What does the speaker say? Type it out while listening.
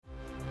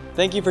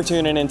Thank you for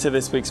tuning into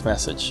this week's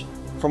message.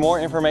 For more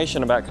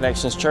information about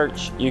Connections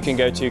Church, you can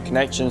go to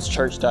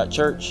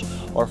connectionschurch.church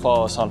or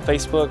follow us on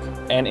Facebook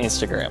and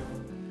Instagram.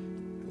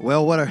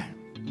 Well, what a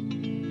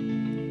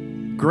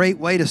great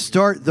way to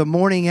start the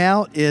morning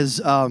out is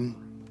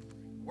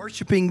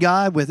worshiping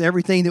God with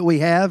everything that we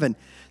have, and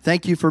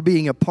thank you for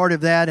being a part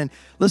of that. And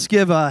let's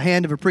give a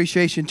hand of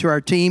appreciation to our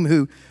team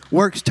who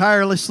works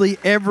tirelessly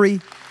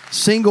every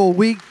single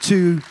week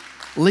to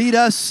lead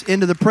us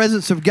into the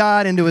presence of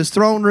God, into His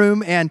throne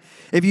room. And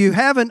if you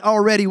haven't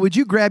already, would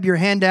you grab your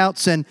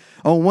handouts? And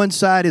on one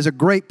side is a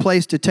great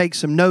place to take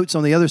some notes.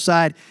 On the other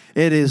side,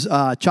 it is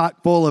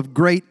chock full of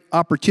great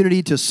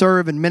opportunity to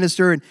serve and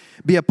minister and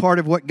be a part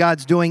of what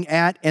God's doing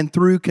at and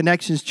through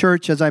Connections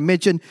Church. As I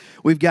mentioned,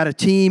 we've got a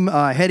team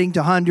heading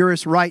to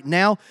Honduras right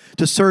now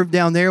to serve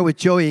down there with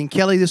Joey and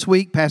Kelly this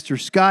week. Pastor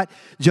Scott,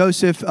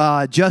 Joseph,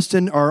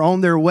 Justin are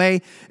on their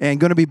way and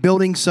going to be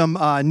building some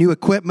new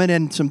equipment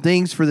and some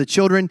things for the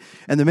children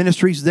and the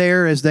ministries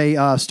there as they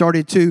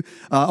started to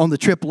on the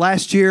trip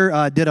last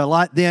year. Did a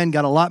lot then,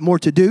 got a lot more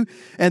to do.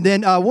 And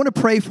then I want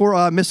to pray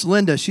for Miss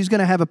Linda. She's going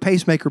to have a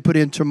pacemaker put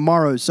in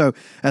tomorrow. So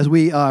as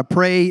we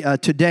pray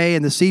today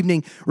and this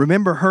evening,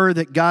 remember her,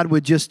 that God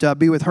would just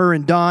be with her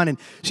and Don. And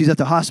she's at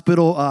the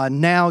hospital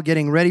now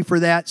getting ready for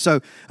that.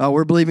 So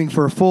we're believing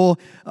for a full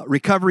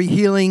recovery,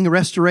 healing,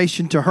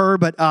 restoration to her.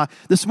 But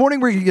this morning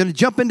we're going to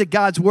jump into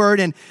God's Word,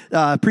 and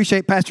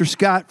appreciate Pastor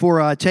Scott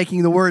for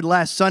taking the Word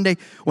last Sunday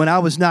when I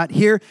was not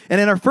here.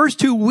 And in our first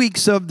 2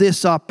 weeks of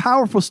this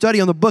powerful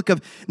study on the book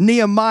of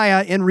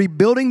Nehemiah in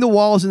rebuilding the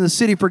walls in the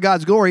city for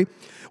God's glory,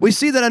 we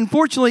see that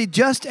unfortunately,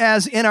 just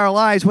as in our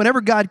lives,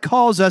 whenever God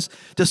calls us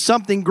to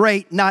something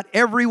great, not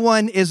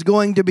everyone is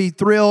going to be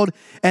thrilled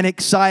and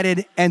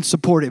excited and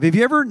supportive. Have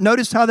you ever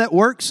noticed how that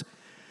works?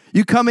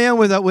 You come in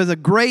with a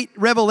great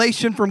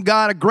revelation from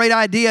God, a great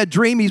idea, a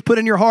dream He's put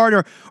in your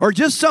heart, or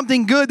just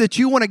something good that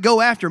you want to go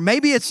after.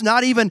 Maybe it's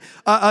not even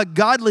a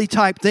godly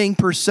type thing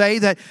per se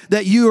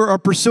that you are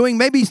pursuing.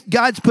 Maybe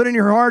God's put in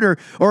your heart,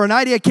 or an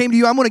idea came to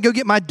you. I want to go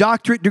get my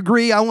doctorate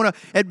degree. I want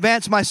to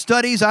advance my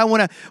studies. I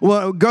want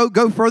to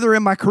go further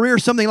in my career,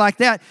 something like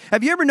that.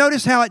 Have you ever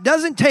noticed how it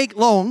doesn't take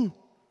long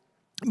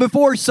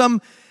before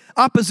some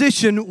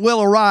opposition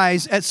will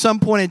arise at some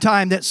point in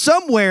time, that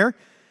somewhere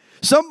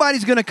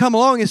somebody's going to come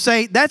along and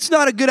say, that's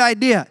not a good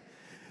idea.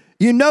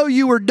 You know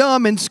you were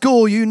dumb in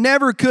school. You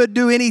never could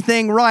do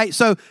anything right.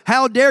 So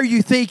how dare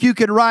you think you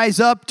could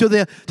rise up to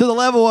the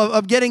level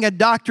of getting a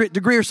doctorate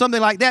degree or something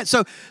like that.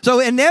 So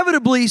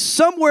inevitably,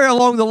 somewhere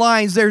along the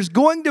lines, there's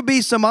going to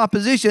be some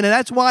opposition. And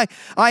that's why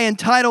I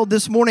entitled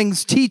this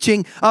morning's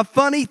teaching, A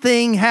Funny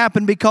Thing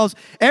Happened, because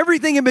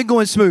everything had been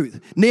going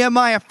smooth.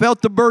 Nehemiah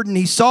felt the burden.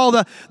 He saw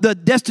the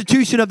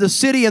destitution of the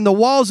city and the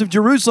walls of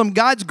Jerusalem,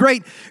 God's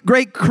great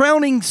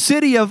crowning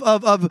city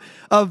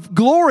of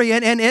glory.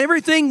 And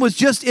everything was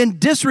just in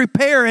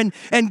disrepair,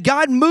 and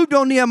God moved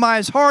on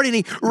Nehemiah's heart, and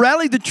he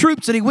rallied the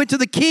troops, and he went to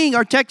the king,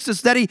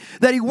 Artaxerxes, that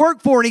he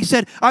worked for, and he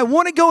said, I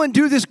want to go and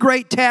do this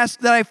great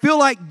task that I feel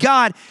like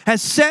God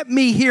has set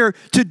me here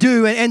to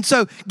do. And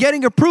so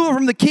getting approval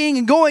from the king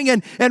and going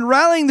and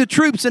rallying the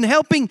troops and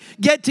helping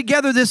get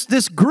together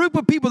this group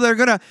of people that are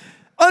going to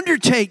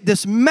undertake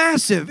this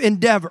massive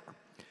endeavor.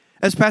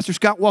 As Pastor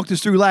Scott walked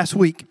us through last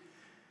week,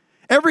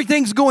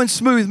 everything's going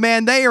smooth,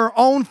 man. They are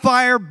on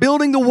fire,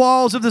 building the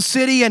walls of the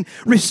city and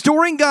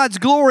restoring God's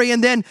glory.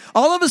 And then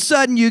all of a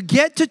sudden, you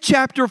get to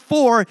chapter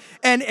 4,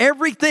 and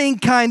everything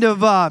kind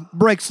of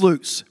breaks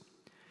loose.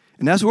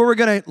 And that's what we're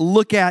going to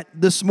look at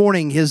this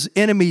morning. His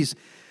enemies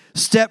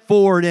step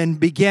forward and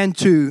began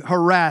to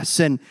harass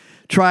and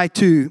try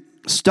to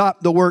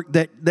stop the work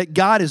that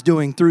God is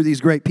doing through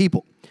these great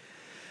people.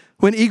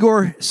 When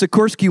Igor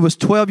Sikorsky was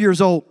 12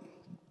 years old,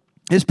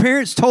 his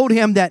parents told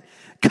him that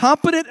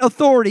competent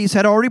authorities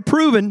had already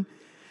proven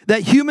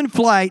that human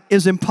flight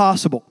is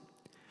impossible.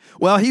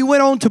 Well, he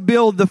went on to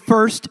build the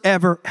first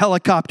ever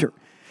helicopter.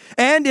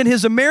 And in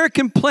his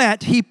American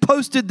plant, he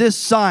posted this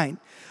sign.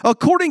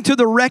 According to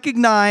the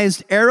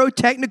recognized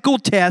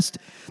aerotechnical test,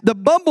 the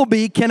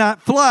bumblebee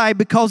cannot fly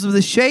because of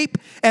the shape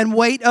and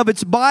weight of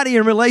its body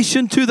in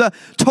relation to the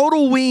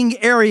total wing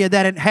area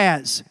that it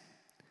has.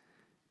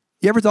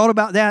 You ever thought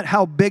about that,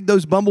 how big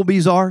those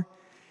bumblebees are?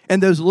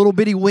 And those little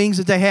bitty wings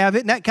that they have.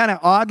 Isn't that kind of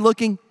odd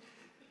looking?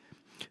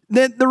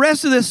 Then the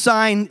rest of this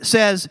sign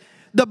says,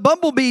 the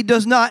bumblebee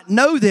does not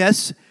know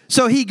this,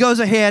 so he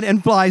goes ahead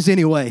and flies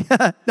anyway.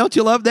 Don't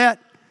you love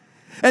that?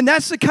 And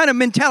that's the kind of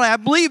mentality. I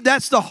believe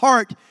that's the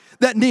heart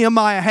that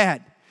Nehemiah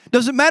had.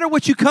 Doesn't matter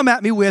what you come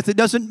at me with. It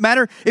doesn't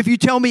matter if you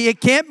tell me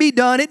it can't be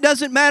done. It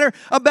doesn't matter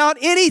about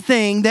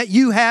anything that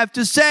you have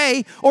to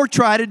say or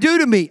try to do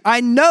to me.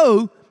 I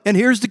know, and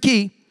here's the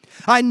key,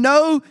 I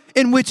know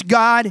in which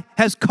God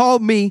has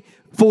called me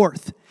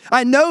forth.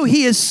 I know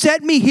He has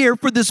set me here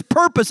for this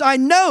purpose. I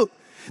know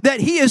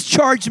that He has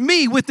charged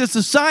me with this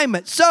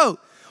assignment. So,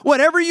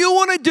 whatever you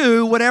want to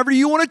do, whatever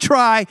you want to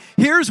try,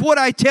 here's what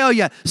I tell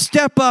you.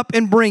 Step up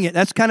and bring it.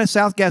 That's kind of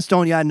South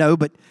Gastonia, I know,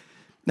 but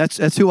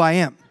that's who I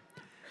am.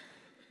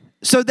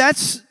 So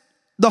that's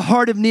the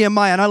heart of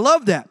Nehemiah, and I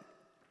love that.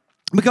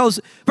 Because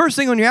first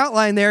thing on your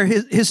outline there,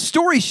 his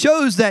story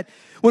shows that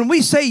when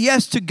we say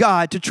yes to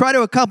God to try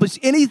to accomplish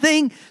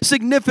anything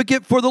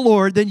significant for the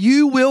Lord, then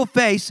you will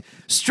face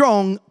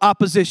strong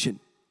opposition.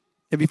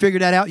 Have you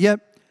figured that out yet?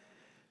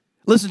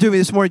 Listen to me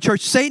this morning,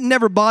 church. Satan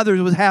never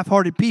bothers with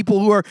half-hearted people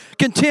who are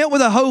content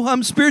with a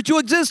ho-hum spiritual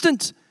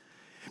existence.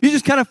 You're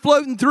just kind of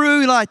floating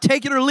through, like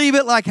take it or leave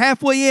it, like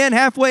halfway in,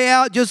 halfway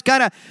out, just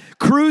kind of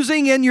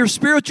cruising in your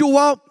spiritual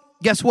walk.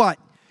 Guess what?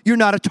 You're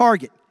not a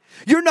target.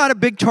 You're not a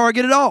big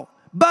target at all.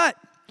 But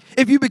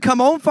if you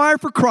become on fire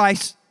for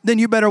Christ, then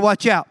you better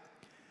watch out.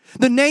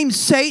 The name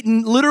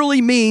Satan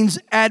literally means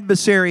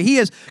adversary. He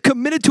is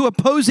committed to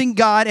opposing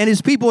God and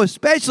his people,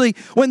 especially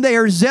when they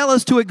are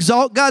zealous to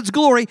exalt God's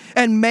glory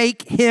and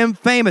make him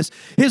famous.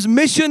 His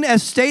mission,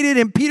 as stated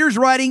in Peter's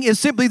writing, is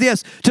simply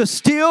this: to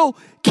steal,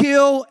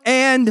 kill,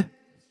 and...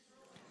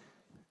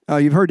 Oh,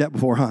 you've heard that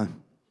before, huh?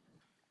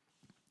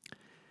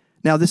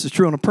 Now, this is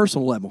true on a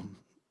personal level.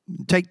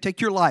 Take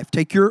your life.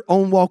 Take your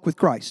own walk with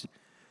Christ.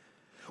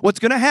 What's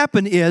going to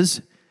happen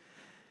is,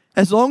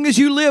 as long as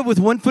you live with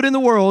one foot in the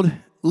world,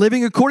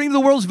 living according to the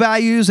world's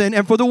values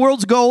and for the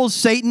world's goals,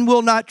 Satan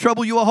will not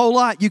trouble you a whole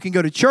lot. You can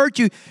go to church.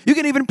 You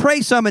can even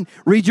pray some and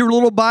read your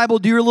little Bible,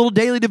 do your little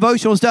daily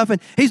devotional stuff,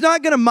 and he's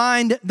not going to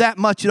mind that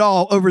much at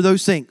all over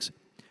those things.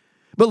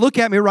 But look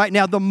at me right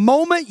now. The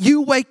moment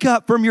you wake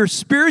up from your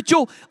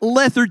spiritual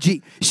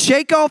lethargy,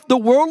 shake off the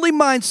worldly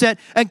mindset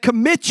and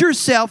commit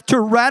yourself to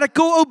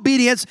radical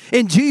obedience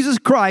in Jesus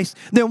Christ,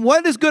 then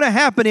what is going to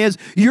happen is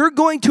you're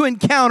going to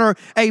encounter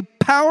a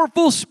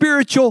powerful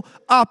spiritual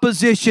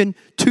opposition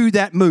to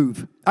that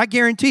move. I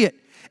guarantee it.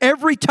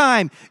 Every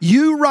time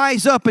you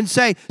rise up and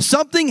say,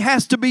 something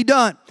has to be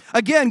done.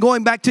 Again,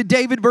 going back to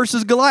David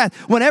versus Goliath.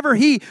 Whenever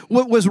he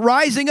was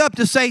rising up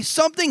to say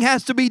something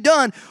has to be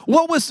done,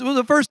 what was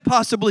the first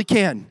possibly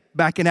can?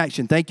 Back in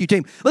action. Thank you,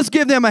 team. Let's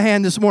give them a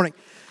hand this morning.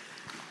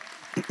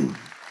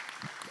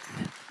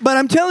 But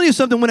I'm telling you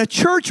something, when a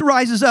church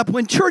rises up,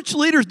 when church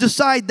leaders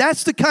decide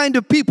that's the kind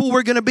of people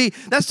we're going to be,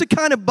 that's the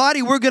kind of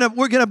body we're going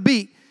to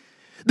be,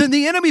 then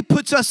the enemy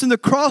puts us in the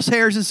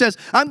crosshairs and says,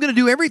 I'm going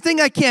to do everything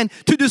I can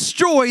to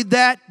destroy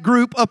that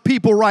group of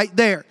people right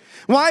there.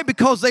 Why?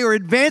 Because they are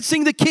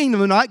advancing the kingdom.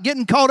 They're not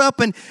getting caught up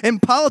in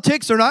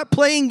politics. They're not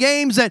playing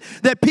games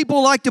that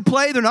people like to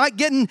play. They're not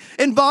getting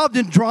involved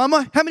in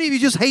drama. How many of you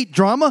just hate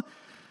drama?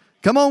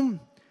 Come on.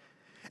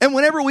 And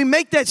whenever we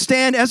make that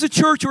stand as a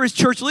church or as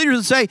church leaders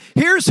and say,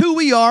 here's who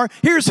we are,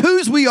 here's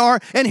whose we are,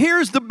 and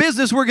here's the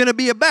business we're going to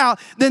be about,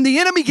 then the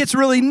enemy gets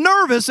really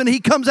nervous and he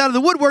comes out of the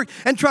woodwork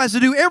and tries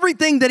to do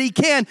everything that he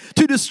can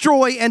to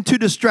destroy and to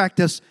distract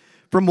us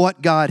from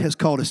what God has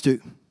called us to.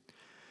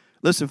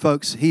 Listen,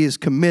 folks, he is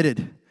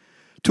committed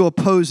to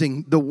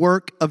opposing the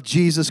work of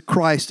Jesus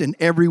Christ in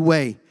every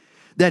way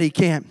that he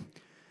can.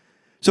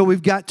 So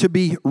we've got to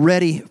be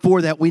ready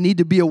for that. We need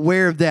to be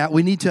aware of that.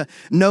 We need to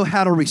know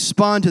how to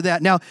respond to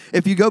that. Now,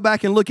 if you go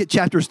back and look at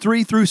chapters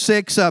 3 through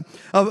 6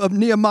 of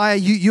Nehemiah,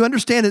 you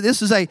understand that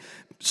this is a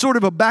sort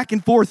of a back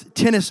and forth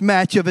tennis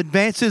match of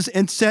advances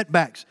and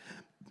setbacks.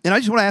 And I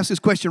just want to ask this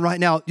question right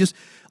now. Just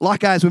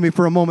lock eyes with me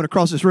for a moment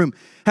across this room.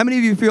 How many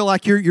of you feel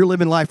like you're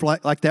living life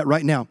like that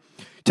right now?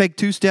 Take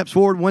 2 steps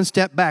forward, 1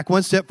 step back,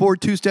 1 step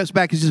forward, 2 steps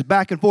back. It's just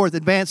back and forth,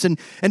 advance and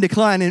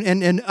decline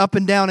and up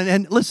and down.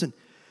 And listen,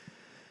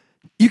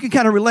 you can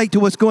kind of relate to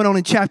what's going on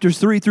in chapters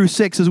 3 through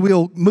 6 as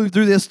we'll move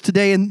through this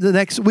today and the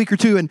next week or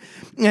two.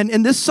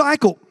 And this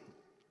cycle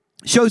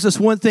shows us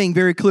one thing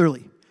very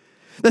clearly,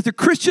 that the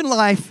Christian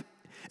life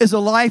is a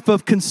life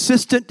of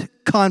consistent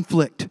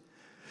conflict.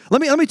 Let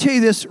me tell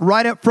you this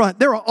right up front.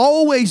 There will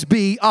always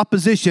be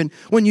opposition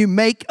when you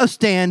make a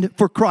stand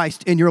for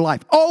Christ in your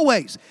life.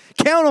 Always.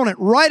 Count on it.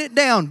 Write it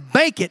down.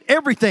 Bank it.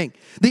 Everything.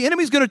 The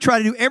enemy's going to try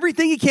to do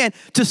everything he can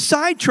to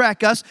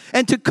sidetrack us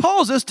and to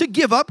cause us to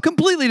give up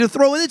completely, to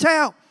throw in the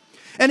towel.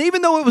 And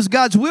even though it was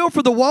God's will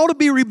for the wall to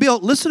be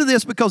rebuilt, listen to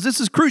this because this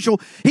is crucial.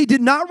 He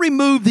did not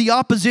remove the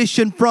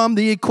opposition from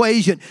the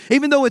equation.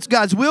 Even though it's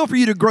God's will for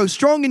you to grow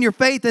strong in your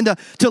faith and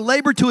to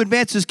labor to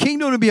advance his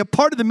kingdom, to be a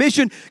part of the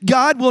mission,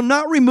 God will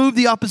not remove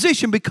the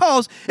opposition,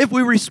 because if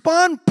we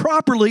respond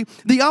properly,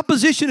 the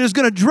opposition is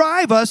going to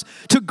drive us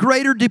to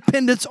greater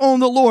dependence on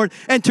the Lord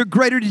and to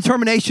greater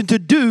determination to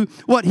do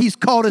what he's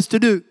called us to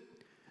do.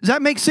 Does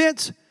that make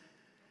sense?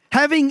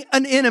 Having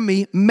an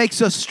enemy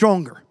makes us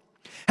stronger.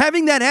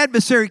 Having that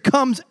adversary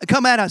come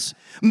at us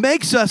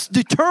makes us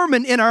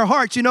determined in our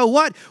hearts, you know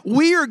what?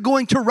 We are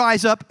going to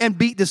rise up and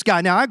beat this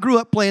guy. Now, I grew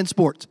up playing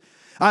sports.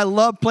 I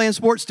love playing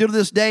sports still to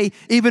this day,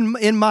 even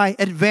in my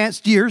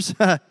advanced years.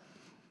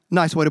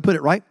 Nice way to put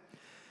it, right?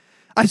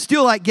 I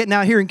still like getting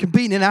out here and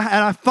competing, and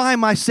I find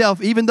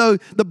myself, even though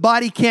the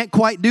body can't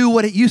quite do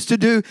what it used to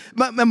do,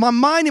 my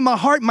mind and my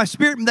heart and my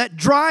spirit, and that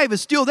drive is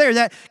still there,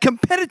 that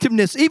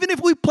competitiveness. Even if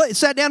we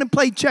sat down and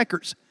played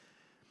checkers,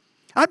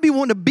 I'd be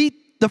wanting to beat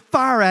the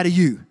fire out of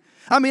you.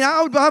 I mean,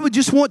 I would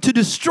just want to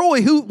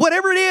destroy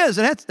whatever it is.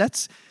 And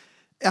that's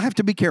I have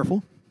to be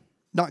careful,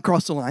 not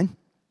cross the line.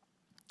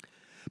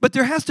 But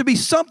there has to be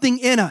something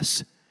in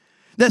us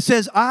that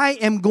says, I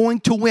am going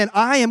to win.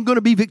 I am going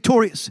to be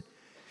victorious.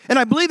 And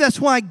I believe that's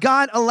why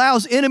God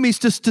allows enemies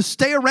to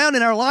stay around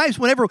in our lives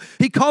whenever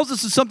He calls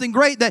us to something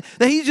great, that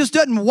He just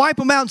doesn't wipe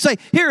them out and say,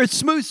 here, it's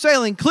smooth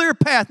sailing, clear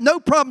path, no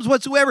problems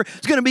whatsoever.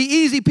 It's going to be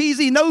easy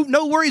peasy,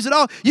 no worries at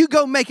all. You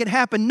go make it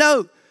happen.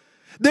 No,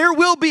 there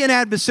will be an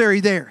adversary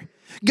there.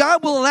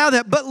 God will allow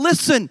that. But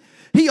listen,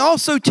 He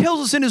also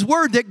tells us in His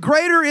Word that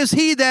greater is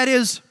He that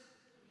is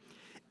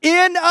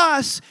in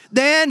us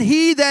than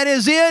he that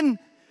is in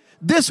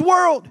this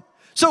world.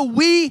 So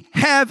we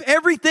have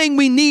everything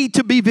we need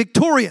to be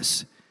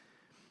victorious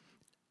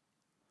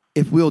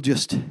if we'll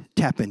just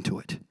tap into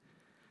it.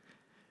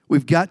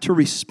 We've got to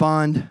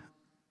respond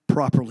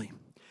properly.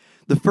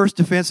 The first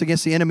defense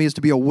against the enemy is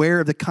to be aware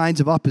of the kinds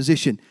of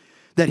opposition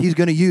that he's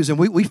going to use. And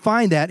we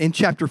find that in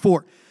chapter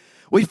 4.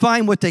 We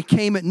find what they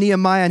came at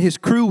Nehemiah and his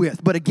crew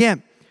with. But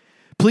again,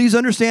 please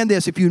understand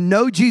this. If you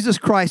know Jesus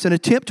Christ and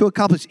attempt to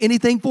accomplish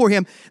anything for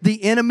Him,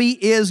 the enemy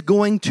is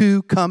going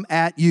to come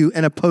at you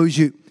and oppose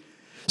you.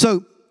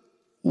 So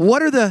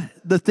what are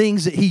the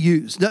things that he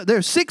used? There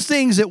are 6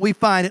 things that we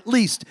find, at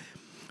least,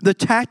 the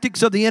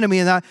tactics of the enemy.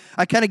 And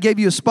I kind of gave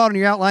you a spot on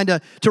your outline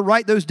to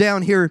write those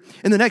down here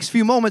in the next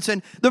few moments.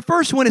 And the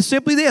first one is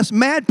simply this: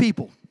 mad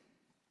people.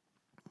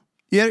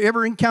 You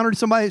ever encountered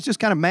somebody that's just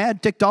kind of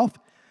mad, ticked off,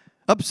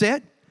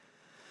 upset,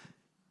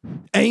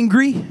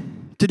 angry?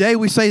 Today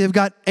we say they've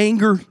got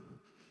anger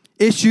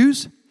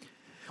issues.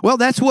 Well,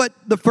 that's what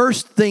the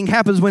first thing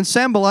happens when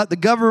Sanballat, the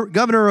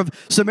governor of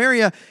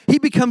Samaria, he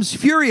becomes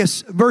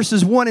furious.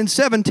 Verses 1 and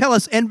 7 tell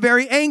us, and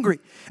very angry.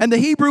 And the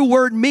Hebrew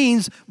word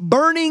means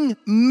burning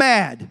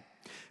mad.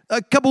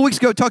 A couple weeks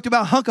ago, I talked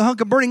about hunk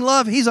of burning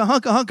love. He's a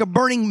hunk of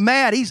burning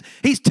mad.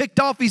 He's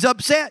ticked off. He's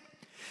upset.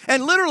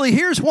 And literally,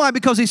 here's why: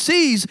 because he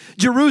sees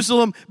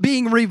Jerusalem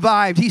being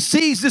revived. He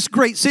sees this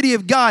great city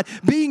of God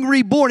being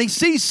reborn. He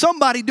sees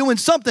somebody doing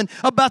something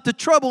about the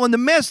trouble and the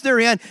mess they're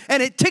in.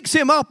 And it ticks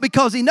him off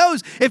because he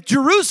knows if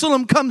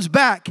Jerusalem comes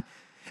back,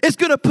 it's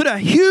going to put a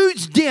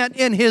huge dent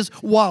in his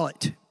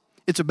wallet.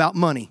 It's about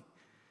money.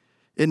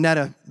 Isn't that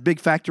a big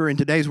factor in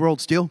today's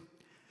world still?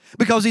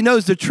 Because he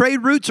knows the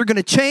trade routes are going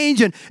to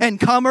change and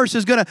commerce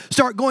is going to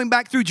start going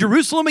back through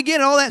Jerusalem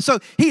again and all that. So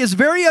he is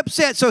very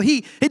upset. So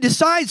he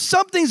decides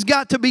something's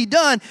got to be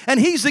done, and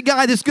he's the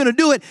guy that's going to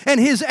do it. And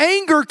his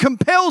anger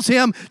compels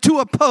him to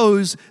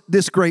oppose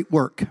this great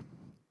work.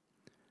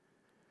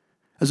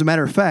 As a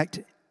matter of fact,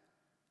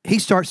 he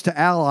starts to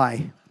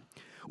ally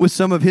with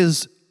some of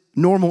his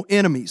normal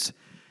enemies.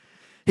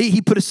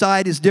 He put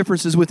aside his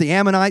differences with the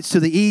Ammonites to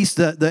the east,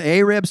 the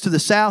Arabs to the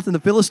south, and the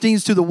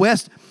Philistines to the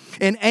west,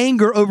 in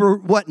anger over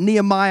what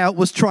Nehemiah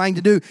was trying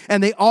to do.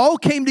 And they all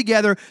came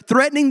together,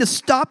 threatening to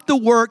stop the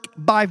work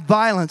by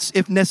violence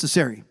if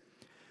necessary.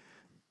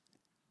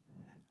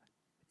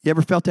 You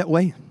ever felt that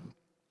way?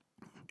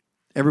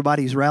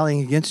 Everybody's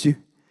rallying against you.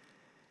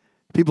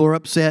 People are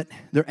upset.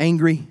 They're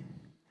angry.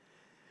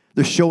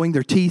 They're showing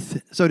their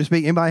teeth, so to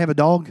speak. Anybody have a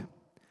dog?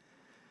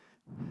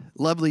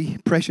 Lovely,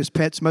 precious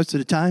pets most of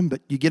the time,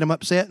 but you get them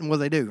upset, and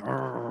what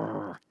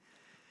do?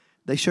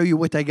 They show you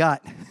what they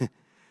got.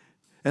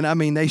 And I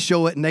mean, they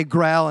show it, and they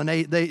growl, and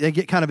they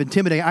get kind of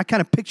intimidating. I kind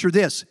of picture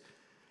this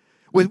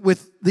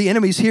with the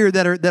enemies here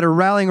that are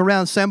rallying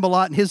around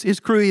Sanballat and his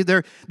crew.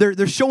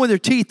 They're showing their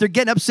teeth. They're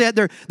getting upset.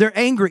 They're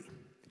angry.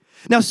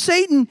 Now,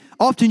 Satan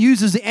often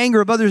uses the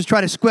anger of others to try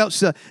to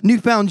squelch the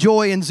newfound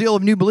joy and zeal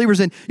of new believers.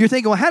 And you're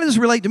thinking, well, how does this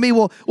relate to me?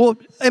 Well,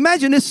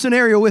 imagine this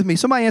scenario with me.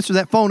 Somebody answer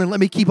that phone and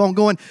let me keep on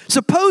going.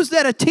 Suppose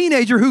that a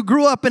teenager who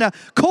grew up in a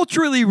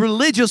culturally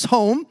religious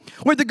home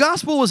where the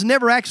gospel was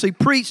never actually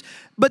preached,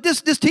 but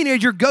this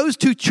teenager goes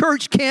to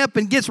church camp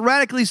and gets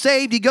radically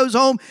saved. He goes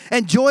home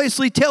and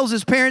joyously tells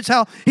his parents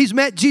how he's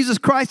met Jesus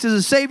Christ as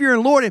a Savior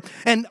and Lord.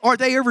 And are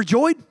they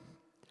overjoyed?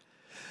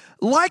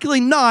 Likely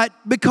not,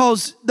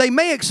 because they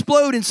may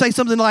explode and say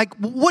something like,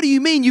 what do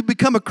you mean you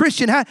become a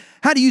Christian?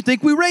 How do you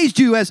think we raised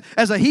you as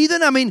a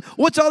heathen? I mean,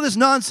 what's all this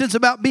nonsense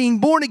about being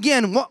born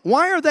again?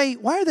 Why are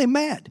they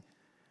mad?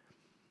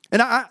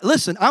 And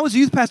listen, I was a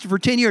youth pastor for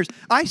 10 years.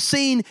 I've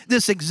seen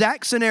this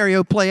exact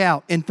scenario play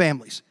out in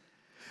families.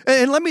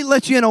 And let me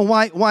let you in on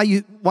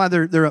why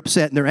they're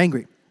upset and they're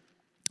angry.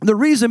 The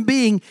reason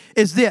being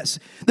is this: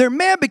 they're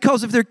mad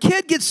because if their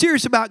kid gets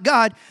serious about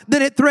God,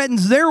 then it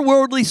threatens their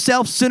worldly,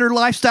 self-centered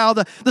lifestyle.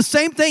 The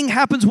same thing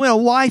happens when a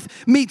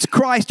wife meets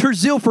Christ. Her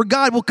zeal for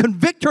God will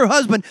convict her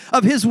husband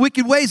of his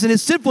wicked ways and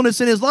his sinfulness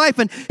in his life,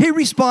 and he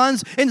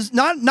responds, and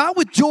not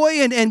with joy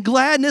and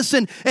gladness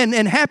and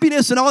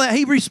happiness and all that.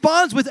 He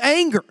responds with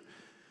anger.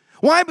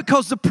 Why?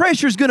 Because the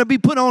pressure is going to be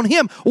put on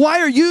him. Why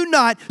are you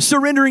not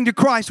surrendering to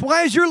Christ?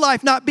 Why is your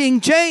life not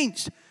being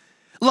changed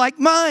like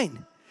mine?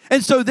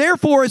 And so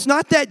therefore, it's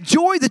not that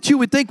joy that you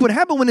would think would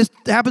happen when this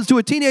happens to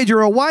a teenager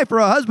or a wife or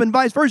a husband,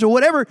 vice versa, or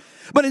whatever.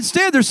 But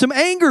instead, there's some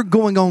anger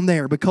going on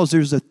there because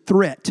there's a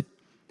threat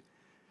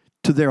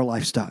to their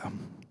lifestyle.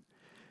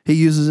 He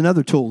uses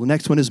another tool. The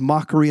next one is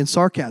mockery and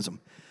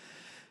sarcasm.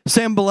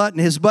 Sanballat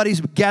and his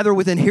buddies gather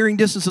within hearing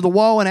distance of the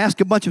wall and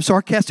ask a bunch of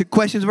sarcastic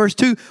questions. Verse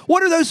 2,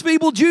 what are those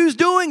feeble Jews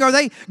doing? Are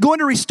they going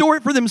to restore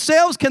it for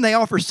themselves? Can they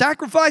offer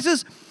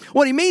sacrifices?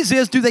 What he means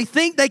is, do they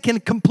think they can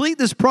complete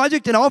this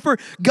project and offer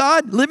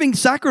God living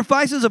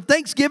sacrifices of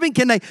thanksgiving?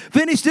 Can they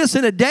finish this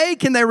in a day?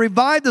 Can they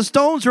revive the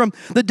stones from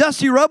the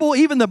dusty rubble,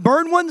 even the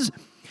burned ones?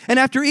 And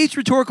after each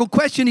rhetorical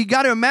question, you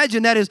got to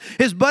imagine that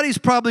his buddies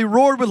probably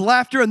roared with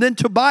laughter, and then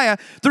Tobiah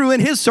threw in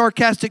his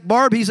sarcastic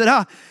barb. He said,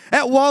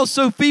 that wall's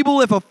so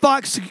feeble, if a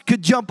fox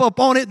could jump up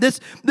on it,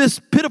 this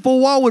pitiful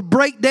wall would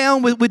break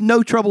down with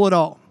no trouble at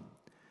all.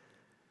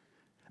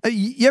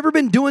 You ever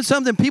been doing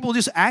something, people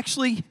just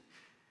actually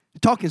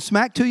talking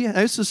smack to you? Now,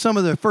 this is some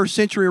of the first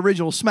century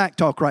original smack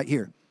talk right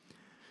here.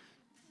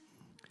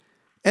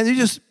 And they're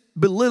just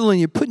belittling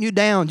you, putting you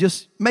down,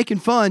 just making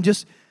fun,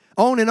 just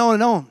on and on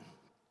and on.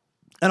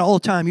 And all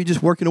the time, you're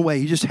just working away.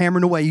 You're just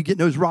hammering away. You're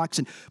getting those rocks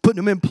and putting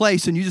them in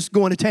place, and you're just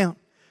going to town.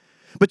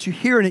 But you're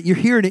hearing it. You're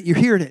hearing it. You're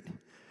hearing it.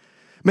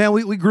 Man,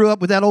 we grew up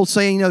with that old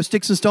saying,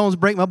 sticks and stones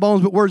break my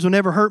bones, but words will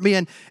never hurt me.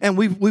 And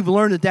we've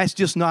learned that that's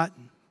just not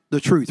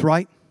the truth,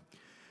 right?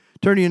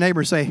 Turn to your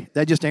neighbor and say,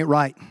 that just ain't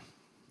right.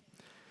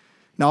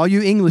 Now, all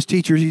you English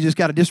teachers, you just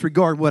got to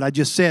disregard what I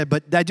just said,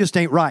 but that just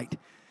ain't right.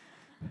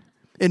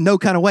 In no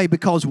kind of way,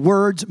 because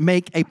words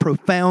make a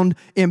profound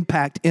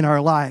impact in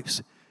our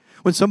lives.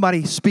 When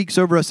somebody speaks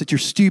over us that you're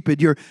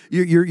stupid, you're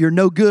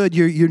no good,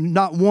 you're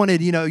not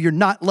wanted, you're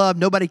not loved,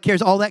 nobody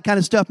cares, all that kind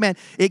of stuff, man,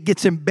 it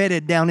gets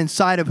embedded down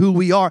inside of who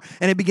we are,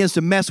 and it begins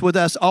to mess with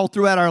us all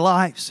throughout our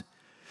lives.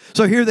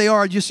 So here they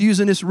are just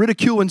using this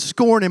ridicule and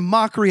scorn and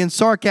mockery and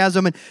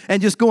sarcasm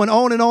and just going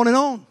on and on and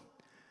on.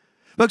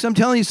 Folks, I'm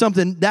telling you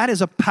something, that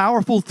is a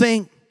powerful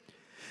thing.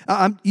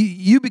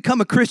 You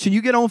become a Christian,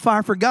 you get on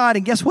fire for God,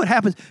 and guess what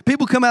happens?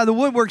 People come out of the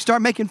woodwork,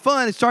 start making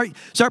fun, and start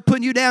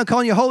putting you down,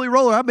 calling you holy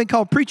roller. I've been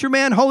called preacher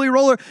man, holy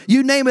roller,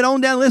 you name it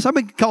on down the list. I've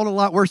been called a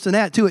lot worse than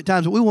that too at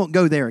times, but we won't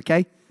go there,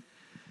 okay?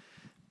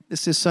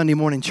 This is Sunday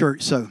morning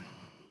church,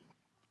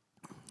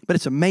 but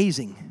it's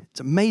amazing. It's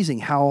amazing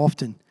how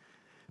often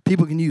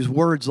people can use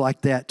words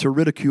like that to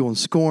ridicule and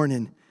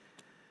scorn,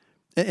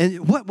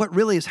 and what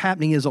really is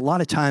happening is a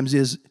lot of times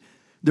is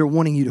they're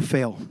wanting you to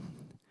fail.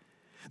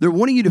 They're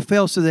wanting you to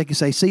fail so they can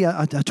say, see,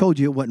 I told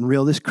you it wasn't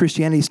real. This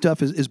Christianity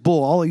stuff is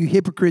bull. All of you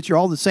hypocrites, you're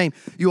all the same.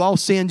 You all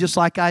sin just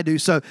like I do.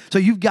 So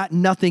you've got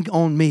nothing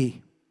on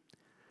me.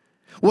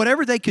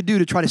 Whatever they could do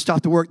to try to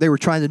stop the work they were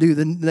trying to do,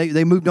 then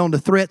they moved on to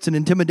threats and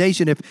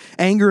intimidation. If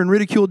anger and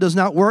ridicule does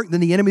not work,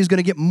 then the enemy is going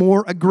to get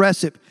more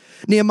aggressive.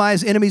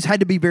 Nehemiah's enemies had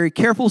to be very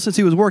careful since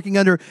he was working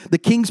under the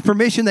king's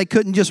permission. They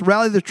couldn't just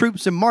rally the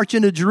troops and march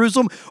into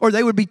Jerusalem, or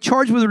they would be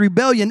charged with a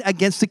rebellion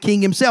against the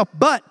king himself.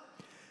 But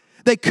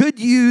they could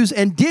use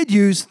and did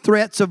use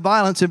threats of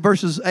violence in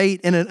verses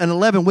 8 and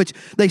 11, which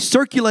they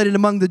circulated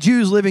among the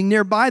Jews living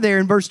nearby there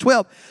in verse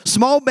 12.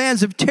 Small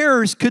bands of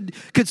terrorists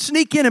could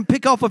sneak in and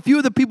pick off a few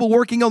of the people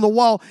working on the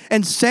wall,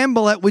 and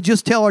Sanballat would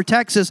just tell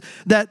Artaxerxes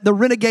that the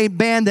renegade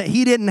band that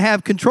he didn't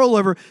have control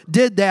over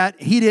did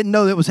that. He didn't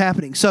know that was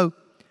happening. So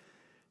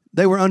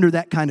they were under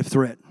that kind of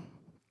threat.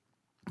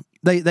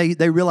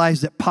 They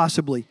realized that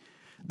possibly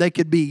they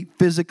could be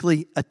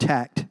physically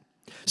attacked.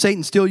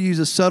 Satan still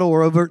uses subtle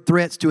or overt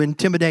threats to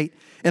intimidate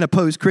and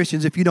oppose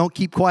Christians. If you don't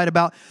keep quiet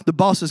about the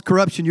boss's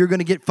corruption, you're going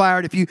to get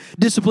fired. If you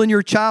discipline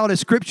your child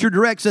as Scripture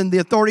directs, and the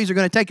authorities are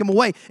going to take him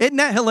away. Isn't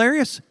that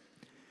hilarious?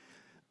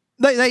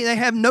 They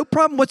have no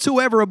problem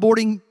whatsoever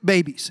aborting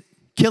babies,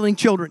 killing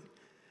children.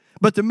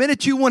 But the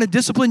minute you want to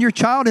discipline your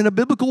child in a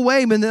biblical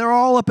way, then they're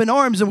all up in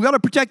arms, and we've got to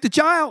protect the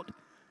child.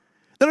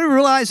 They don't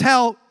realize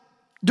how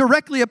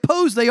directly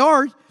opposed they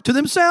are to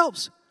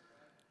themselves.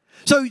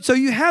 So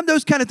you have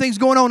those kind of things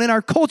going on in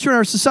our culture and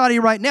our society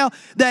right now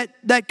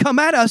that come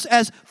at us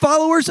as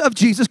followers of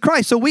Jesus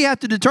Christ. So we have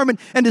to determine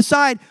and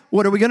decide,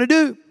 what are we going to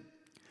do?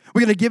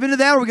 We're going to give into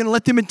that, or we're going to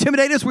let them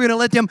intimidate us, we're going to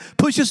let them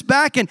push us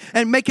back and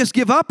make us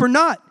give up, or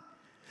not.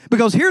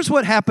 Because here's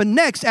what happened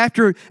next.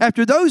 After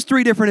those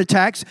three different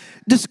attacks,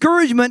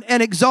 discouragement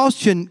and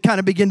exhaustion kind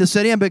of begin to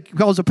set in,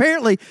 because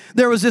apparently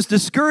there was this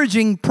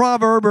discouraging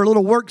proverb or a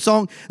little work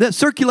song that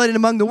circulated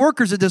among the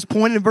workers at this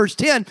point. In verse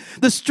 10,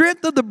 the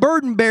strength of the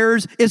burden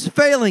bearers is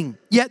failing,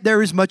 yet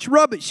there is much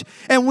rubbish,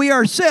 and we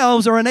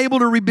ourselves are unable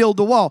to rebuild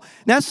the wall.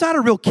 Now, it's not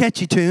a real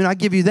catchy tune, I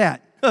give you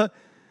that.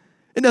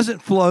 It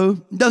doesn't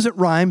flow, it doesn't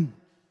rhyme,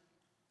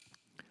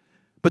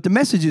 but the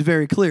message is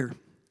very clear.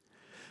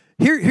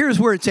 Here's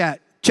where it's at.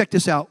 Check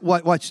this out.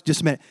 Watch just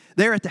a minute.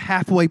 They're at the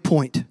halfway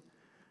point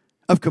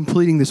of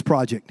completing this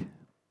project.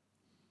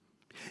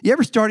 You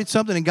ever started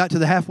something and got to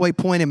the halfway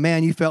point and,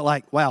 man, you felt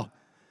like, wow,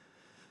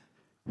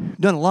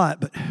 done a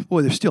lot, but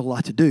boy, there's still a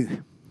lot to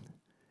do.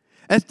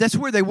 That's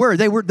where they were.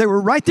 They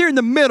were right there in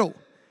the middle.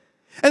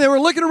 And they were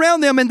looking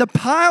around them, and the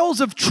piles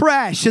of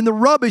trash and the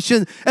rubbish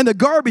and the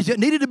garbage that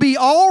needed to be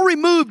all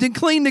removed and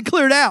cleaned and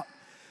cleared out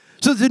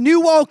so that the new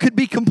wall could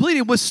be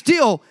completed was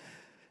still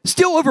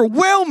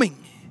overwhelming.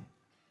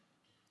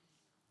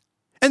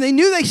 And they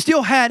knew they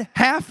still had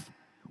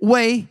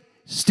halfway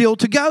still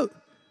to go.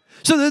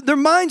 So their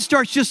mind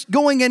starts just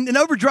going in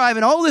overdrive,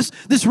 and all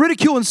this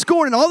ridicule and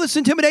scorn and all this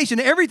intimidation.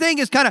 Everything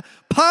is kind of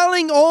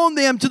piling on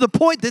them to the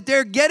point that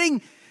they're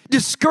getting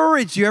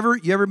discouraged. You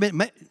ever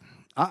been?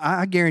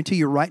 I guarantee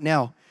you right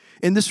now,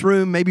 in this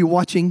room, maybe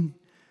watching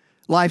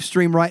live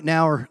stream right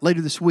now or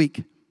later this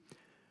week,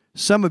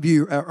 some of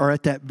you are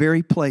at that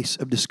very place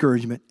of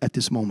discouragement at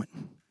this moment.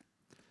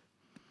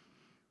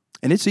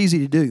 And it's easy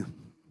to do.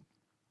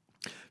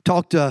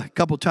 Talked a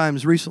couple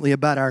times recently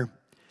about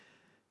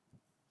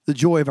the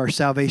joy of our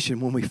salvation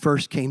when we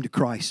first came to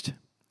Christ.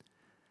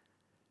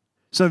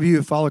 Some of you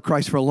have followed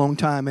Christ for a long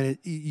time, and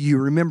you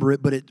remember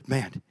it, but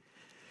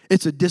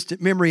it's a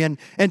distant memory. And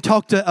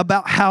talked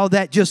about how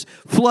that just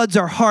floods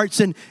our hearts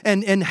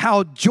and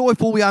how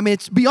joyful we are. I mean,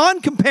 it's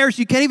beyond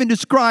comparison. You can't even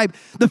describe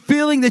the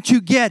feeling that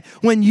you get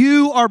when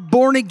you are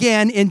born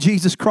again in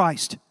Jesus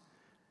Christ.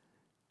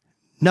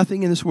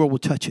 Nothing in this world will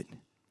touch it.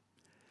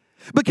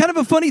 But kind of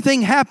a funny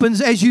thing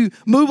happens as you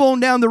move on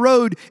down the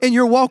road in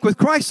your walk with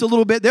Christ a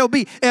little bit. There'll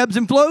be ebbs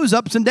and flows,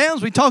 ups and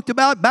downs. We talked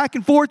about back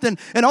and forth and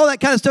all that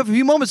kind of stuff a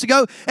few moments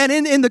ago. And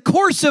in the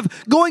course of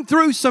going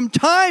through some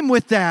time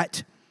with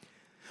that,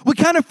 we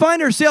kind of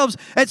find ourselves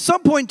at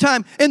some point in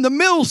time in the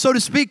middle, so to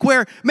speak,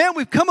 where, man,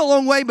 we've come a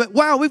long way, but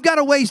wow, we've got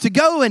a ways to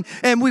go,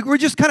 and we're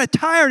just kind of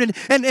tired,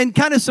 and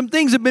kind of some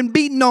things have been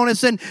beaten on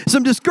us, and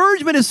some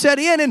discouragement has set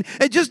in, and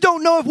I just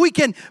don't know if we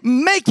can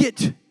make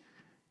it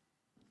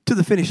to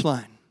the finish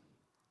line.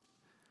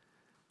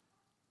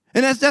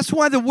 And that's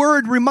why the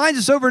word reminds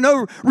us over and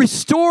over,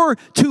 restore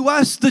to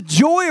us the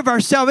joy of our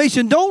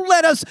salvation. Don't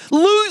let us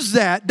lose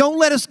that. Don't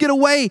let us get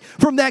away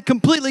from that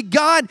completely.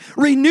 God,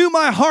 renew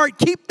my heart.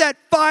 Keep that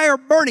fire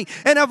burning.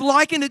 And I've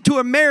likened it to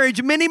a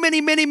marriage many, many,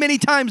 many, many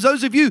times.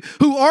 Those of you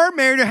who are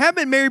married or have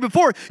been married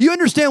before, you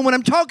understand what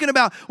I'm talking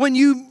about when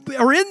you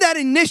are in that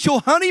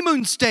initial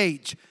honeymoon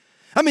stage.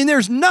 I mean,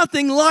 there's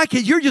nothing like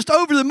it. You're just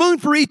over the moon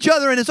for each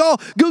other, and it's all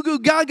goo-goo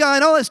gaga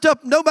and all that stuff.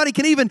 Nobody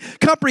can even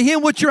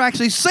comprehend what you're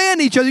actually saying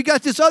to each other. You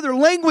got this other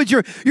language.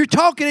 You're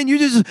talking, and you're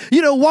just,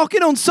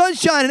 walking on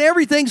sunshine, and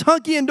everything's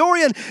hunky and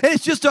dory, and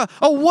it's just a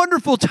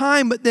wonderful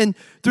time. But then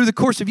through the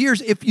course of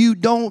years, if you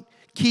don't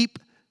keep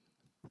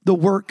the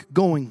work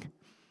going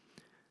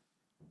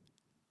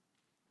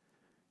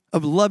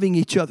of loving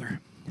each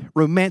other,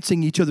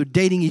 romancing each other,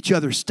 dating each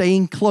other,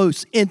 staying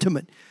close,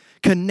 intimate,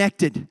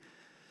 connected,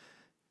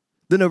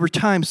 then over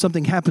time,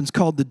 something happens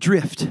called the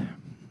drift.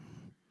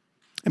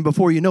 And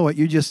before you know it,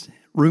 you're just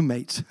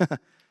roommates.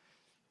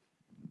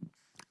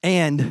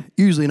 And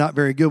usually not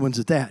very good ones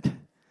at that.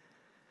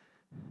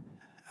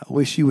 I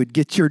wish you would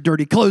get your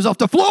dirty clothes off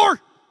the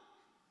floor.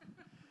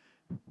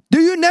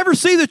 Do you never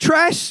see the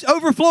trash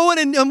overflowing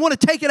and want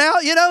to take it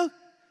out,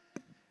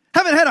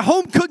 Haven't had a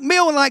home-cooked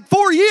meal in like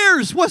 4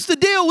 years. What's the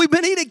deal? We've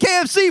been eating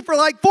KFC for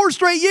like 4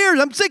 straight years.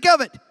 I'm sick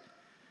of it.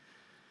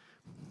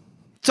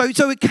 So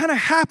it kind of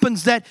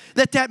happens that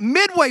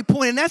midway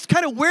point, and that's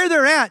kind of where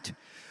they're at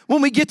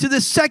when we get to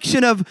this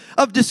section of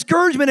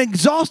discouragement and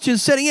exhaustion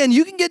setting in.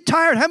 You can get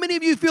tired. How many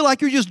of you feel like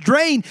you're just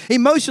drained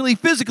emotionally,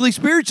 physically,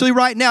 spiritually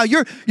right now?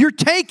 Your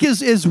tank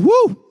is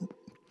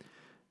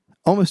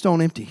almost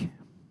on empty.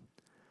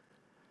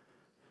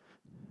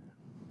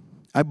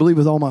 I believe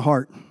with all my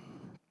heart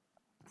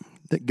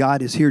that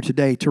God is here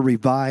today to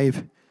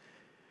revive,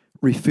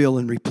 refill,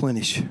 and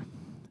replenish.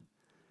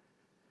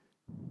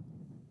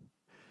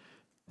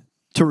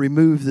 To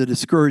remove the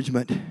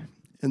discouragement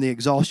and the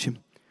exhaustion.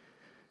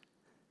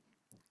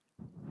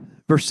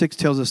 Verse 6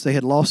 tells us they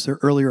had lost their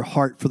earlier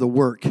heart for the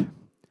work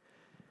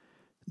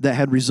that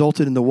had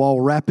resulted in the wall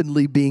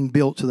rapidly being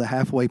built to the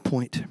halfway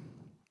point.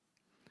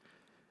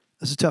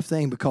 That's a tough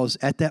thing because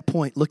at that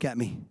point, look at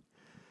me,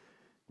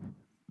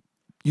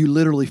 you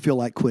literally feel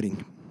like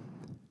quitting.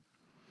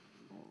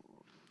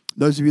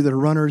 Those of you that are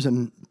runners,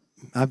 and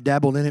I've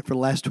dabbled in it for the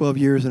last 12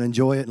 years and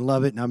enjoy it and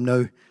love it, and I'm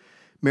no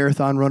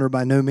marathon runner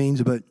by no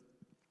means, but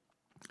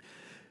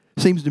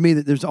it seems to me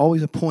that there's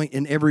always a point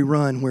in every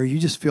run where you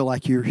just feel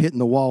like you're hitting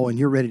the wall and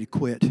you're ready to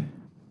quit.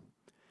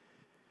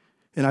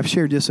 And I've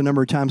shared this a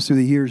number of times through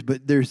the years,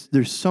 but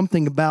there's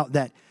something about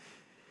that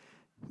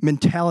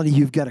mentality.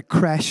 You've got to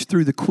crash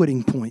through the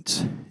quitting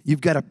points. You've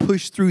got to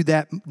push through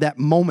that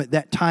moment,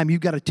 that time.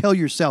 You've got to tell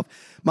yourself,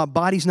 my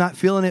body's not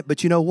feeling it,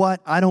 but you know what?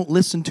 I don't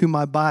listen to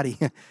my body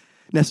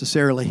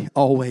necessarily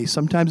always.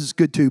 Sometimes it's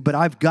good to, but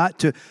I've got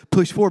to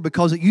push forward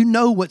because you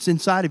know what's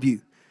inside of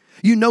you.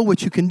 You know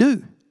what you can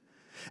do.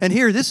 And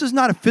here, this is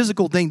not a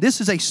physical thing. This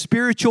is a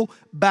spiritual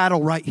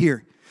battle right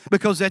here.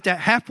 Because at that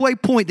halfway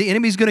point, the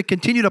enemy's going to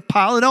continue to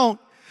pile it on.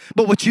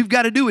 But what you've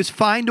got to do is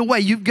find a way.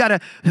 You've got to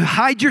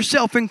hide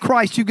yourself in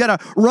Christ. You've got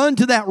to run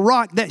to that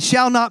rock that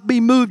shall not be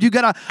moved. You've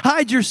got to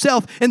hide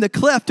yourself in the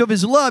cleft of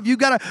His love. You've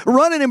got to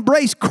run and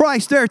embrace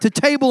Christ there at the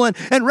table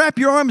and wrap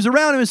your arms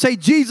around Him and say,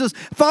 Jesus,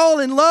 fall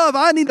in love.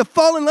 I need to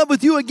fall in love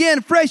with you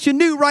again, fresh and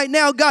new right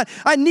now, God.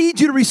 I need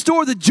you to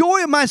restore the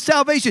joy of my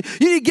salvation.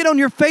 You need to get on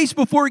your face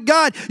before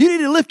God. You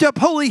need to lift up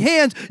holy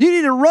hands. You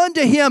need to run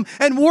to Him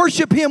and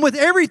worship Him with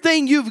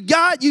everything you've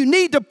got. You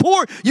need to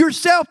pour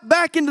yourself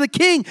back into the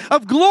King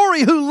of glory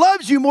who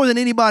loves you more than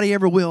anybody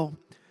ever will.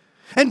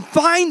 and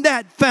find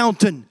that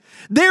fountain.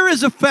 There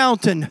is a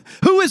fountain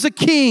who is a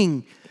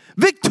king,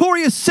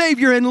 victorious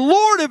Savior and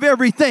Lord of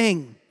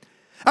everything.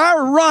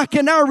 Our rock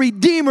and our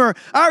Redeemer,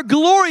 our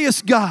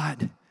glorious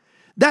God.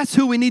 That's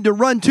who we need to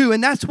run to.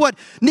 And that's what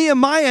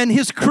Nehemiah and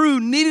his crew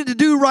needed to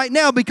do right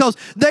now, because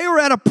they were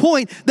at a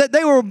point that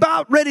they were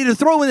about ready to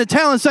throw in the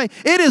towel and say,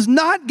 it is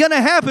not going to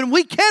happen.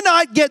 We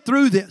cannot get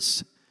through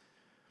this.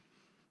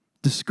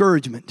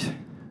 Discouragement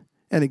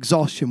and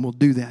exhaustion will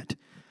do that.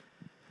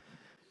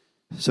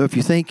 So if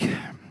you think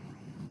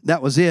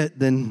that was it,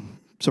 then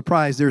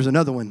surprise, there's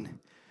another one.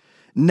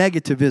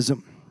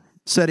 Negativism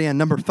set in.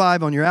 Number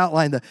 5 on your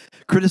outline, the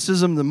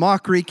criticism, the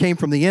mockery came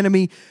from the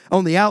enemy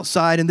on the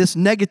outside, and this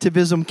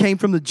negativism came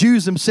from the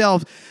Jews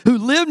themselves who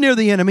lived near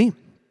the enemy.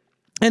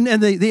 And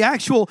the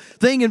actual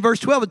thing in verse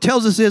 12, it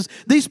tells us is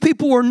these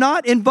people were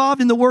not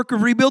involved in the work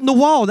of rebuilding the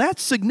wall.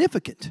 That's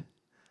significant.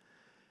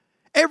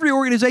 Every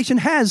organization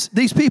has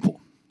these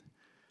people,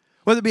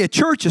 whether it be a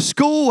church, a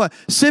school, a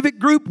civic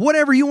group,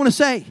 whatever you want to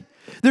say.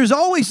 There's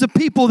always the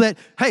people that,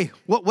 hey,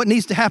 what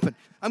needs to happen?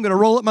 I'm going to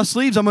roll up my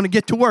sleeves. I'm going to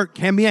get to work.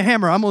 Hand me a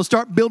hammer. I'm going to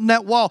start building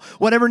that wall.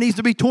 Whatever needs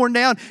to be torn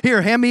down.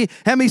 Here, hand me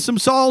some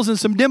saws and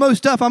some demo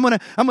stuff. I'm going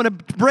to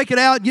break it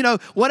out. You know,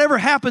 whatever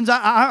happens,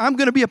 I'm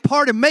going to be a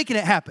part of making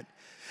it happen.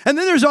 And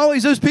then there's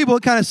always those people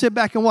that kind of sit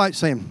back and watch,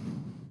 saying,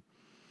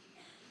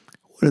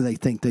 what do they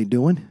think they're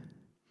doing?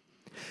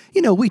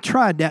 You know, we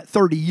tried that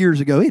 30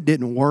 years ago. It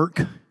didn't work.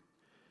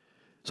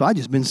 So I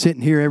just been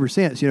sitting here ever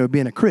since,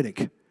 being a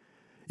critic.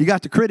 You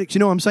got the critics, you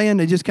know what I'm saying?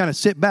 They just kind of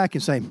sit back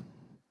and say,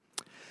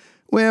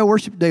 well,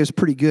 worship day was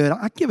pretty good.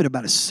 I give it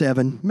about a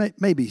 7,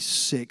 maybe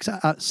 6,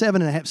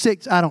 7.5,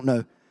 6, I don't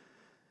know.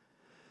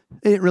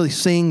 They didn't really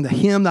sing the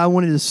hymn that I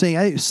wanted to sing.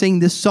 I didn't sing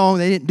this song.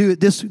 They didn't do it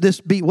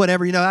this beat,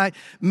 whatever.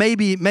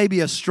 Maybe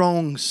a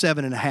strong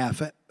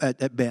 7.5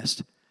 at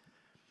best.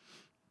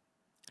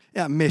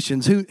 Yeah,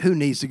 missions. Who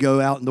needs to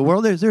go out in the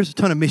world? There's a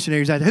ton of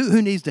missionaries out there.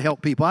 Who needs to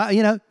help people?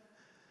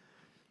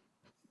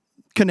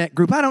 Connect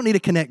group. I don't need a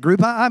connect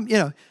group.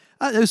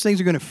 Those things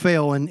are going to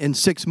fail in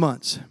 6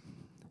 months.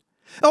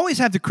 I always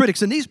have the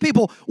critics, and these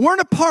people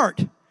weren't a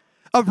part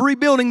of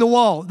rebuilding the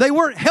wall. They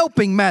weren't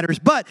helping matters,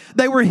 but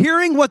they were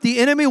hearing what the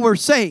enemy were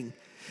saying.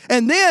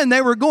 And then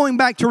they were going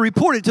back to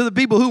report it to the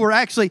people who were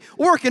actually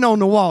working on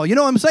the wall. You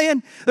know what I'm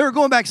saying? They were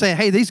going back saying,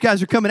 hey, these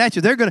guys are coming at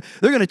you. They're going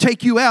to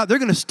take you out. They're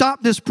going to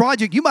stop this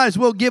project. You might as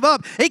well give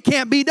up. It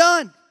can't be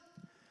done.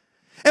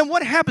 And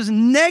what happens?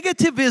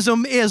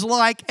 Negativism is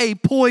like a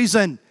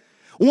poison.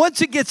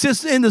 Once it gets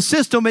this in the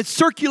system, it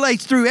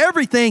circulates through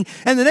everything,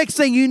 and the next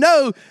thing you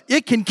know,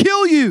 it can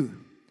kill you.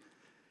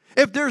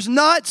 If there's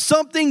not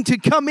something to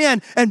come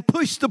in and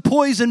push the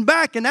poison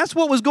back, and that's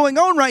what was going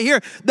on right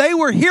here. They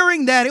were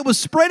hearing that. It was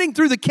spreading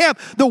through the camp.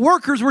 The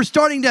workers were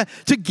starting to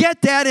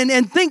get that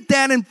and think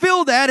that and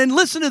feel that and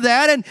listen to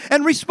that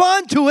and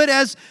respond to it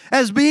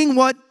as being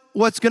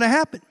what's going to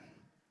happen.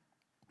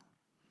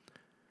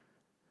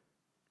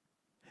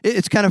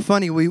 It's kind of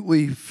funny.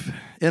 We've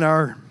in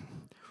our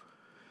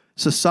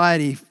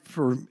society,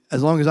 for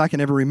as long as I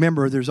can ever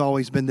remember, there's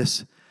always been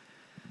this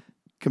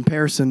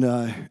comparison.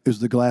 Is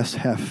the glass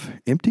half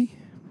empty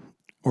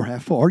or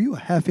half full? Are you a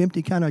half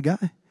empty kind of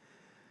guy?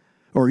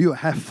 Or are you a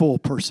half full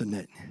person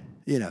that,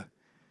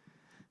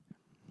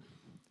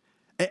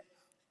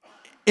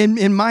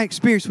 In my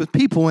experience with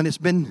people, and it's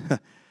been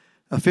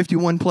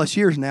 51 plus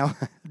years now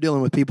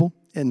dealing with people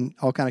in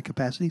all kind of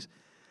capacities,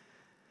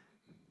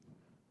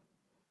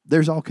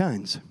 there's all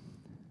kinds.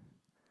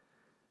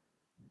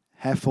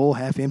 Half full,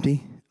 half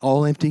empty,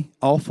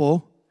 all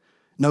full,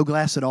 no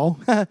glass at all.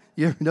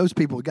 Those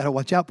people we got to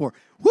watch out for.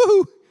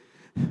 Woohoo!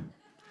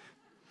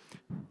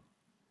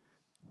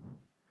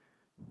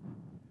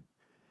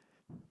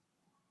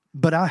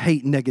 But I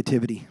hate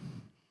negativity.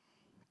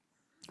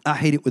 I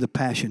hate it with a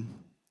passion.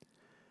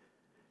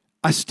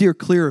 I steer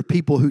clear of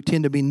people who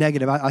tend to be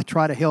negative. I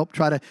try to help,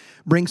 try to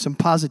bring some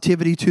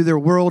positivity to their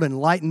world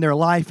and lighten their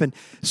life and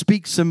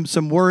speak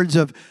some words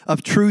of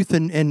truth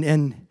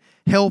and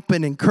help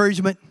and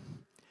encouragement.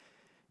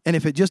 And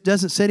if it just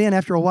doesn't set in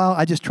after a while,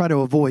 I just try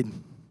to avoid.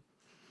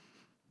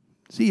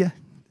 See ya.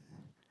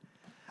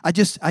 I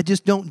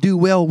just don't do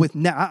well with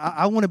now.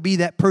 I want to be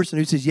that person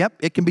who says, yep,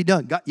 it can be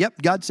done.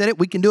 God said it.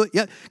 We can do it.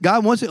 Yep,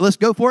 God wants it. Let's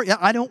go for it. Yeah,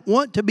 I don't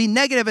want to be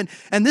negative.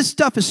 And this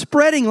stuff is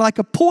spreading like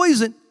a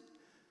poison.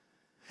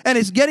 And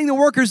it's getting the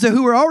workers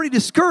who are already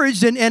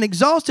discouraged and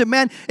exhausted,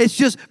 man, it's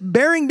just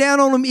bearing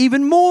down on them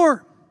even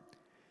more.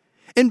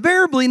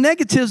 Invariably,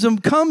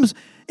 negativism comes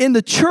in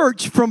the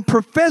church from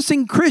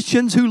professing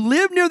Christians who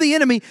live near the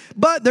enemy,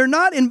 but they're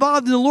not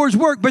involved in the Lord's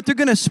work, but they're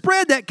going to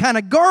spread that kind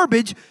of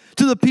garbage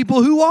to the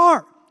people who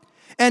are.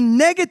 And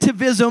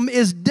negativism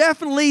is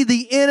definitely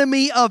the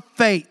enemy of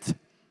faith.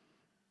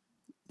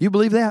 You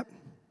believe that?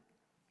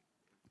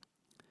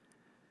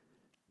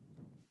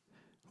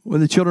 When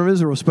the children of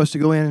Israel were supposed to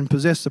go in and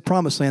possess the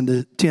promised land,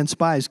 the 10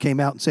 spies came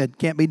out and said,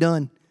 can't be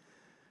done.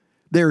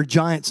 There are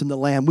giants in the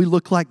land. We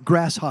look like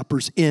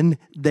grasshoppers in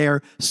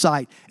their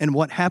sight. And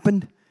what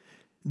happened?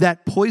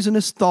 That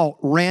poisonous thought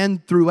ran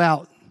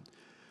throughout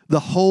the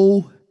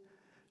whole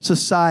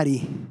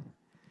society.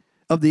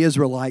 of the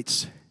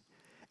Israelites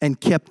and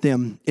kept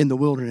them in the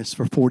wilderness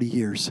for 40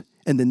 years,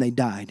 and then they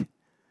died.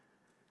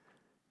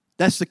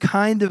 That's the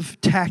kind of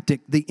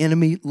tactic the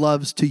enemy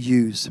loves to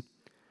use.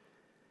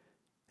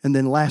 And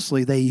then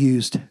lastly, they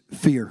used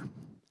fear.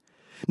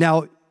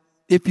 Now,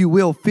 if you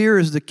will, fear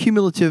is the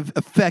cumulative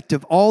effect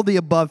of all the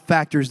above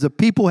factors. The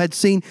people had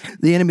seen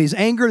the enemy's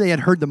anger. They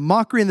had heard the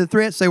mockery and the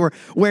threats. They were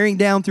wearing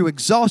down through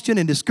exhaustion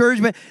and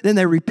discouragement. Then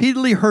they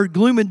repeatedly heard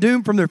gloom and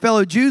doom from their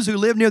fellow Jews who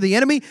lived near the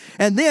enemy.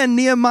 And then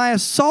Nehemiah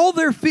saw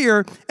their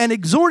fear and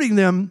exhorting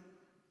them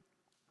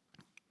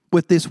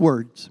with these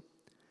words: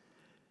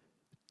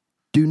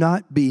 do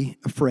not be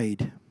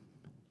afraid. He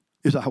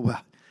was like,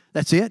 well,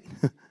 that's it?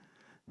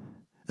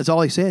 That's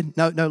all he said?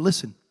 No,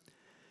 listen.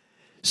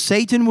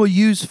 Satan will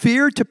use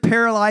fear to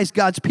paralyze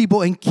God's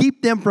people and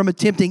keep them from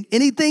attempting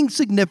anything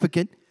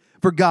significant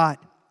for God.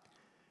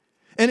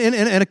 And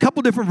a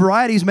couple different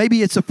varieties.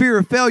 Maybe it's a fear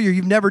of failure.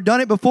 You've never done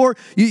it before.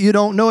 You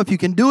don't know if you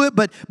can do it,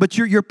 but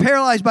you're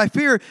paralyzed by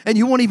fear and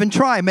you won't even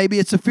try. Maybe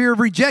it's a fear of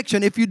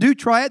rejection. If you do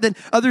try it, then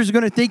others are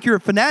going to think you're a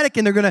fanatic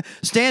and they're going to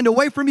stand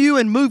away from you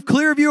and move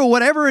clear of you or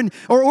whatever.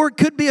 Or it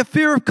could be a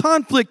fear of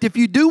conflict. If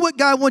you do what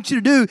God wants you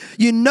to do,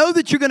 you know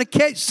that you're going to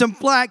catch some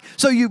flack,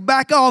 so you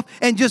back off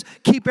and just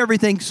keep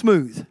everything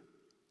smooth.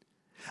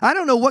 I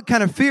don't know what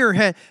kind of fear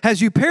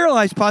has you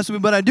paralyzed possibly,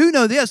 but I do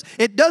know this: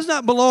 it does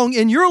not belong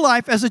in your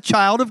life as a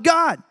child of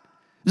God.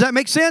 Does that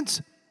make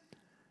sense?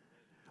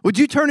 Would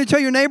you turn and tell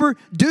your neighbor,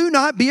 do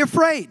not be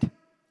afraid?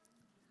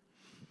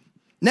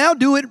 Now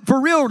do it for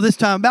real this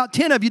time. About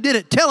 10 of you did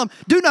it. Tell them,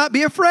 do not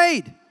be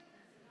afraid.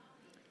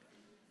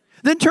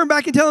 Then turn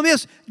back and tell them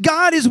this: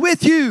 God is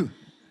with you.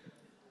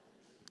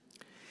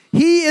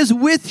 He is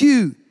with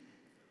you.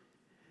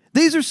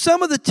 These are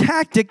some of the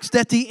tactics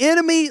that the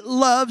enemy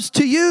loves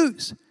to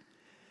use.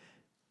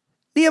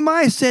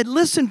 Nehemiah said,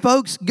 listen,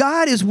 folks,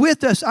 God is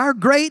with us. Our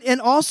great and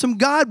awesome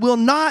God will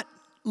not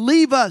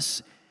leave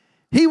us.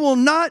 He will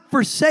not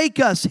forsake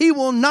us. He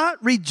will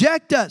not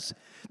reject us.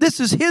 This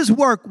is His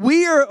work.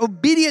 We are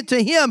obedient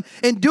to Him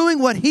in doing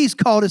what He's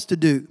called us to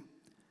do.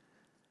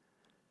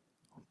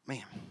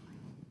 Man.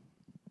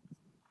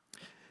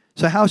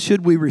 So how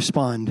should we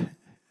respond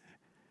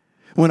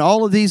when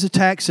all of these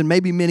attacks and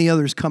maybe many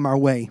others come our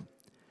way?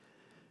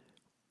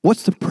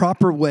 What's the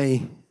proper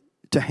way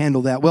to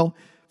handle that? Well,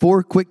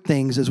 4 quick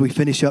things as we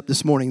finish up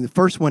this morning. The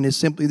first one is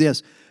simply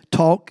this: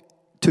 talk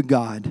to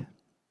God.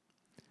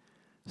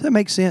 Does that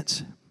make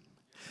sense?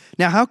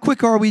 Now, how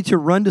quick are we to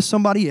run to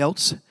somebody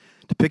else,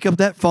 to pick up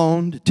that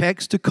phone, to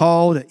text, to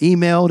call, to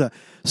email, to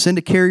send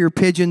a carrier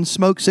pigeon,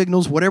 smoke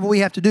signals, whatever we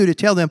have to do to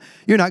tell them,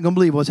 you're not going to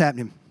believe what's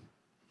happening.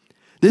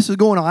 This is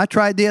going on. I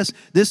tried this.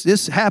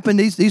 This happened.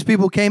 These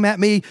people came at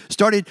me,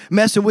 started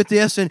messing with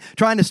this and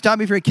trying to stop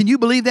me from it. Can you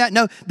believe that?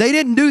 No, they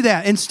didn't do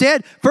that.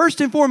 Instead,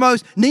 first and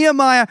foremost,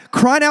 Nehemiah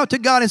cried out to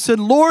God and said,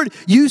 Lord,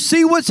 you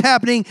see what's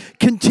happening.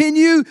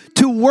 Continue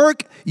to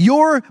work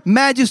your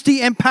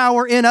majesty and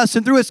power in us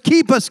and through us.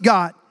 Keep us,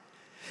 God.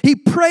 He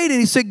prayed and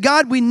he said,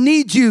 God, we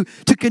need you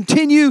to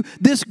continue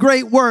this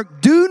great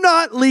work. Do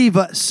not leave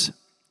us.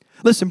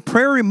 Listen,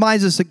 prayer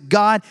reminds us that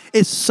God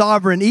is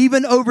sovereign,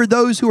 even over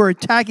those who are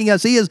attacking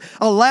us. He has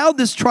allowed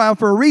this trial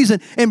for a reason.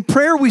 In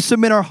prayer, we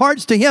submit our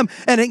hearts to Him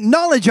and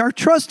acknowledge our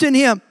trust in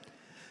Him.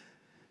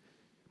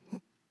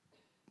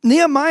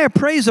 Nehemiah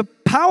prays a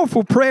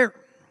powerful prayer.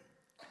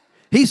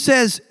 He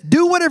says,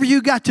 do whatever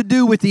you got to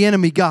do with the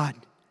enemy, God,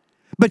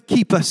 but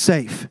keep us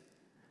safe.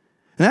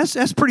 And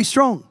that's pretty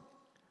strong.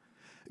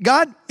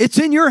 God, it's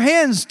in your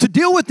hands to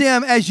deal with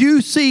them as you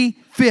see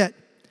fit.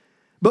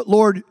 But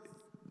Lord,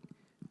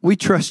 we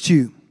trust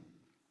you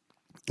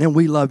and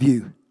we love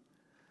you.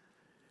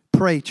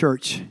 Pray,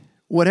 church,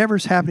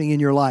 whatever's happening in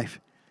your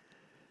life,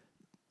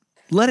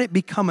 let it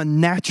become a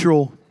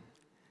natural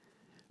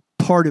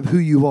part of who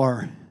you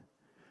are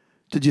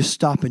to just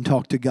stop and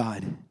talk to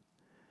God.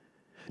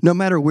 No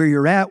matter where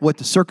you're at, what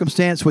the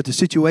circumstance, what the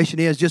situation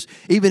is, just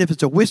even if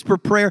it's a whisper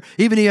prayer,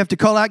 even if you have to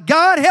call out,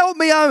 God, help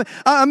me,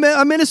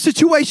 I'm in a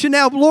situation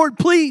now, Lord,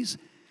 please.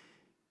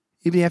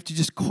 Even if you have to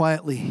just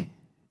quietly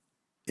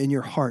in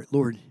your heart,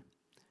 Lord,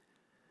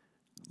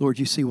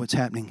 you see what's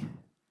happening.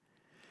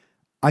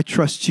 I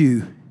trust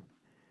you,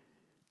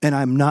 and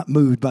I'm not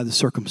moved by the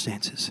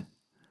circumstances.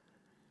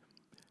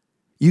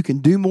 You can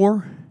do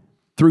more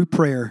through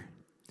prayer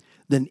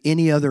than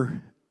any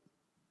other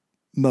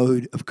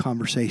mode of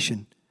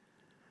conversation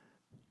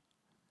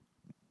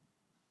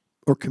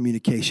or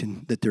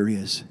communication that there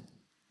is.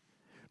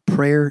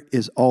 Prayer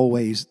is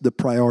always the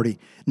priority.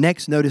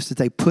 Next, notice that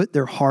they put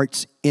their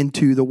hearts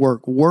into the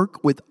work.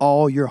 Work with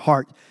all your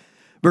heart.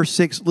 Verse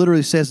 6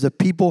 literally says the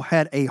people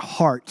had a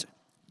heart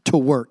to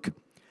work.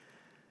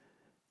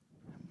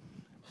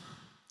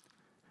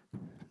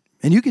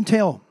 And you can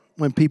tell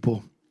when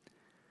people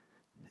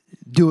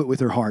do it with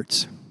their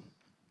hearts.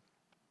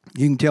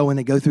 You can tell when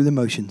they go through the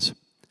motions.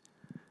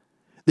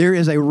 There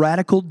is a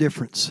radical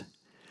difference.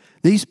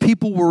 These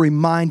people were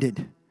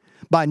reminded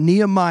by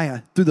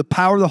Nehemiah through the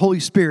power of the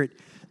Holy Spirit,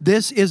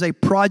 this is a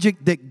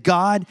project that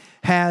God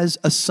has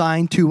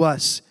assigned to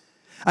us.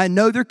 I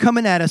know they're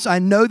coming at us. I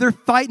know they're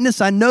fighting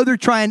us. I know they're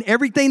trying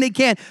everything they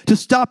can to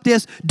stop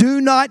this.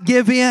 Do not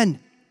give in.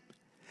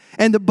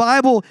 And the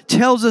Bible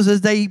tells us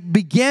as they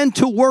began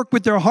to work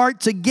with their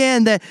hearts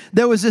again that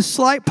there was this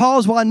slight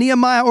pause while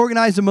Nehemiah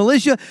organized a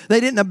militia. They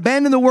didn't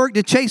abandon the work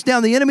to chase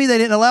down the enemy. They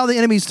didn't allow the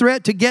enemy's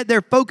threat to get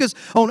their focus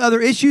on other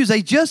issues.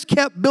 They just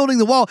kept building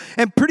the wall.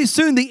 And pretty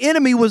soon the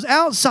enemy was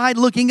outside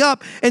looking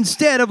up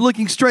instead of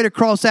looking straight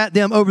across at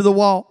them over the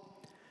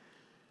wall.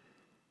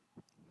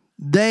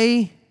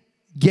 They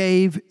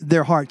gave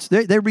their hearts.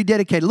 They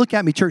rededicated. Look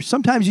at me, church.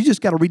 Sometimes you just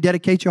got to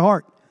rededicate your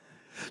heart.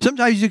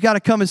 Sometimes you got to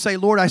come and say,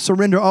 Lord, I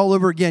surrender all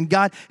over again.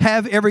 God,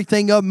 have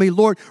everything of me.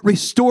 Lord,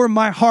 restore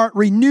my heart.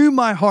 Renew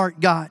my heart,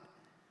 God.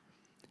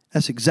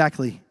 That's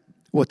exactly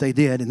what they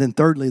did. And then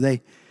thirdly,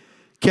 they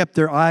kept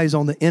their eyes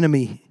on the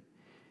enemy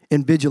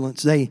in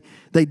vigilance. They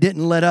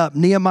didn't let up.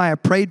 Nehemiah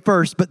prayed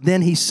first, but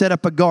then he set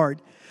up a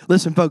guard.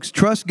 Listen, folks,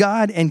 trust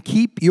God and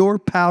keep your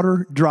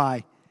powder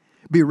dry.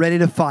 Be ready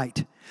to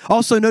fight.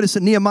 Also notice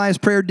that Nehemiah's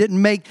prayer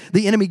didn't make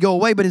the enemy go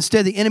away, but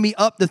instead the enemy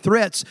upped the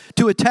threats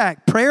to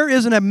attack. Prayer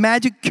isn't a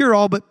magic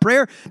cure-all, but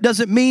prayer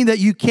doesn't mean that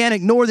you can't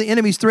ignore the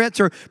enemy's threats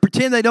or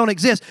pretend they don't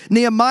exist.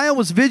 Nehemiah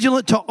was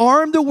vigilant to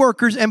arm the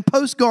workers and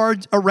post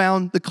guards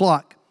around the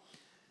clock.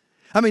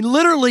 I mean,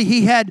 literally,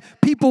 he had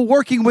people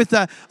working with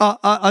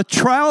a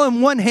trowel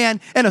in one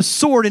hand and a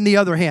sword in the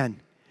other hand.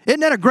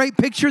 Isn't that a great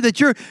picture that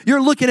you're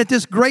looking at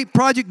this great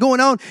project going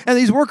on and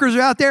these workers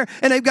are out there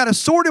and they've got a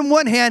sword in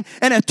one hand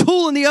and a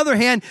tool in the other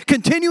hand,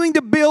 continuing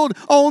to build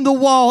on the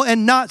wall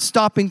and not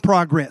stopping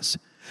progress,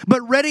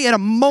 but ready at a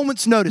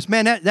moment's notice.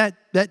 Man,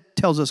 that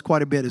tells us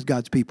quite a bit as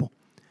God's people.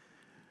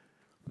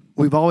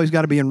 We've always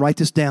got to be, and write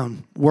this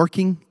down,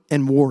 working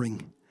and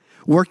warring.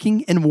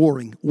 Working and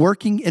warring,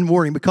 working and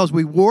warring, because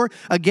we war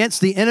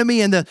against the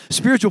enemy and the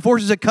spiritual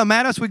forces that come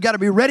at us. We've got to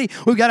be ready.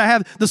 We've got to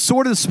have the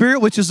sword of the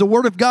Spirit, which is the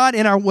Word of God,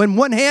 in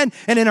one hand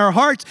and in our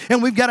hearts,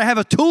 and we've got to have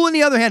a tool in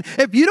the other hand.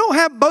 If you don't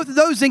have both of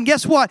those, then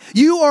guess what?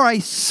 You are a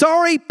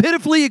sorry,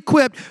 pitifully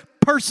equipped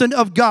person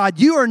of God.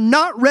 You are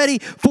not ready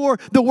for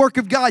the work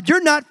of God.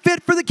 You're not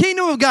fit for the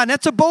kingdom of God. And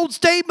that's a bold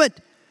statement.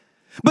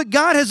 But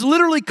God has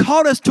literally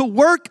called us to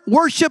work,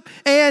 worship,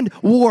 and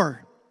war.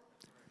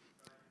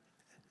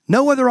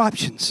 No other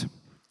options.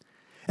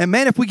 And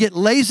man, if we get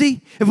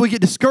lazy, if we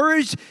get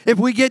discouraged, if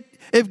we get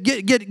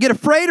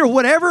afraid or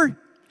whatever,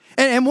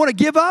 and want to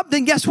give up,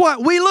 then guess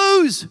what? We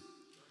lose.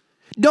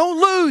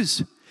 Don't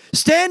lose.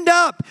 Stand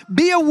up.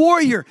 Be a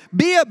warrior.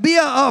 Be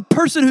a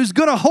person who's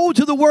going to hold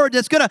to the word,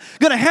 that's going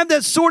to have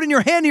that sword in your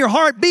hand, in your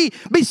heart. Be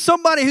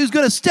somebody who's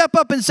going to step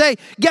up and say,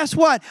 guess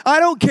what? I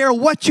don't care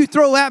what you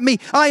throw at me.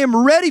 I am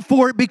ready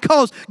for it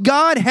because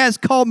God has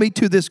called me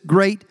to this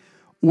great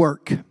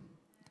work.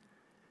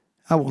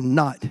 I will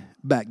not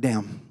back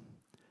down.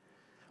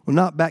 Will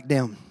not back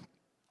down.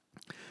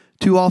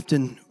 Too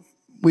often,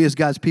 we as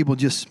God's people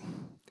just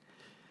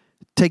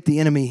take the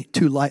enemy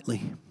too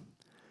lightly.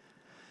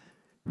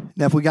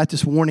 Now, if we got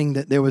this warning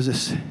that there was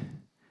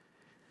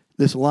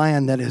this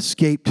lion that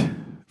escaped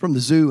from the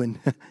zoo and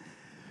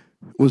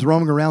was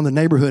roaming around the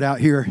neighborhood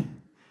out here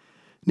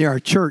near our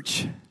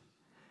church,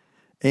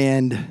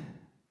 and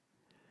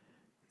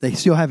they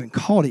still haven't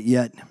caught it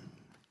yet,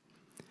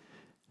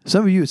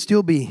 some of you would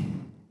still be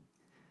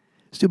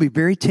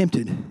very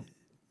tempted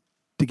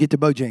to get to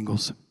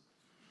Bojangles.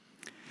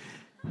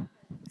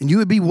 And you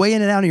would be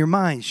weighing it out in your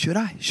mind. Should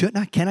I? Shouldn't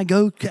I? Can I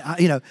go?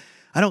 I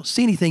don't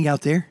see anything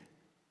out there.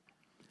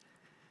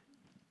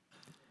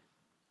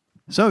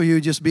 Some of you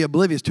would just be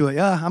oblivious to it.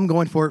 I'm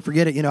going for it.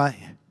 Forget it.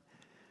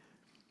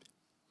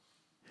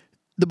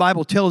 The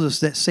Bible tells us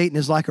that Satan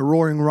is like a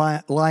roaring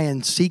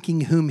lion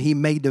seeking whom he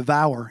may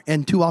devour.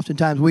 And too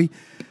oftentimes we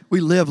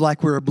live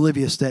like we're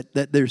oblivious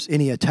that there's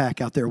any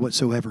attack out there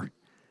whatsoever.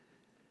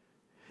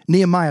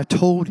 Nehemiah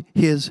told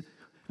his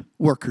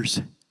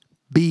workers,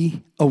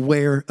 be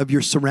aware of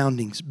your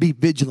surroundings. Be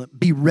vigilant.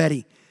 Be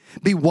ready.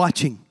 Be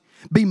watching.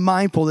 Be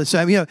mindful.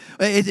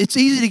 It's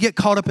easy to get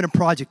caught up in a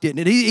project, isn't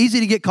it? Easy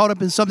to get caught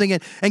up in something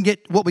and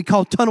get what we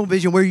call tunnel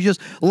vision, where you're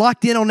just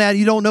locked in on that.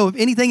 You don't know if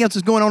anything else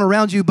is going on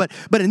around you. But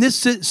in this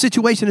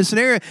situation, this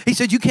scenario, he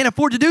said, you can't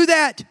afford to do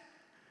that.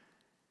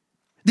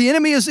 The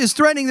enemy is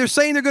threatening. They're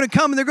saying they're going to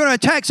come and they're going to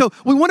attack. So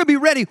we want to be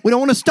ready. We don't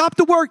want to stop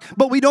the work,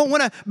 but we don't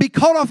want to be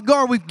caught off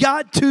guard. We've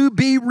got to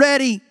be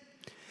ready.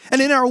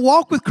 And in our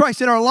walk with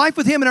Christ, in our life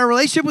with Him, in our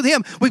relationship with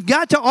Him, we've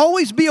got to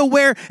always be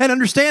aware and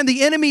understand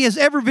the enemy is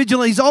ever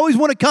vigilant. He's always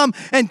want to come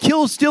and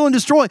kill, steal, and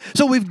destroy.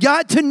 So we've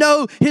got to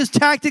know his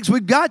tactics.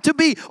 We've got to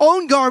be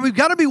on guard. We've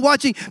got to be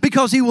watching,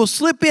 because he will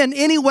slip in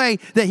any way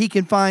that he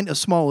can find a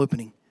small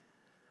opening.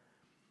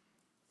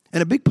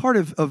 And a big part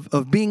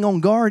of being on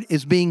guard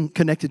is being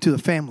connected to the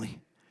family,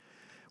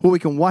 where we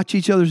can watch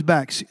each other's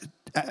backs.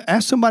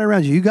 Ask somebody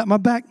around you, you got my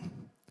back?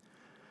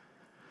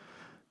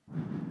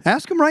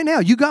 Ask them right now,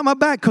 you got my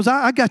back, because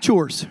I got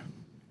yours.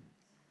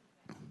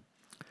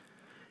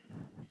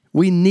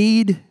 We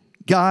need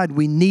God.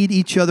 We need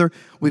each other.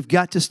 We've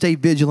got to stay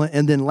vigilant.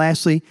 And then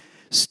lastly,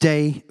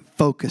 stay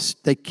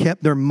focused. They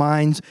kept their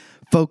minds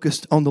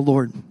focused on the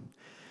Lord.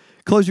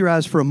 Close your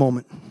eyes for a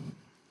moment.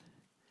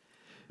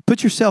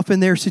 Put yourself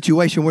in their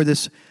situation where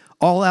this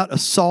all-out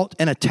assault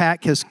and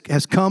attack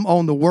has come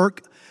on the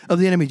work of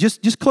the enemy.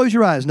 Just close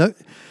your eyes. No,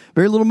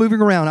 very little moving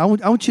around. I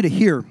want you to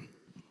hear.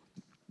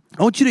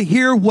 I want you to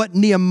hear what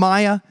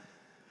Nehemiah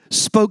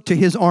spoke to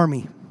his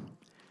army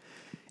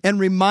and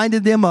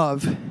reminded them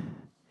of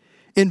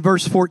in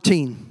verse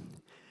 14.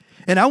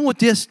 And I want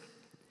this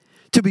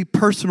to be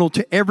personal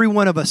to every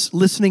one of us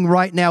listening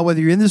right now, whether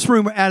you're in this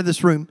room or out of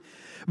this room.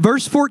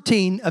 Verse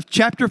 14 of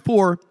chapter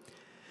 4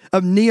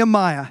 of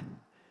Nehemiah.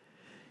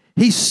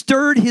 He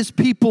stirred his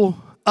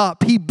people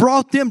up. He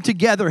brought them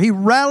together. He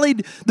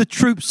rallied the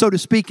troops, so to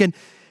speak. And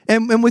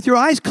with your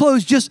eyes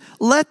closed, just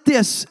let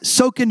this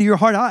soak into your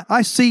heart.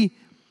 I see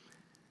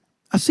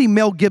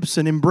Mel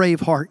Gibson in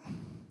Braveheart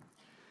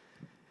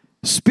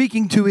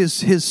speaking to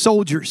his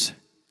soldiers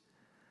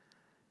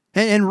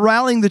and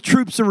rallying the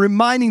troops and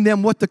reminding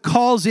them what the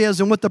cause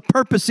is and what the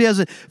purpose is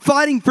and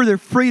fighting for their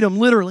freedom,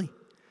 literally.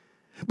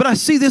 But I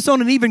see this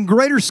on an even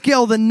greater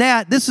scale than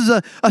that. This is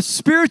a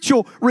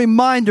spiritual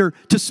reminder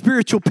to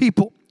spiritual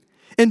people.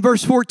 In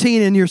verse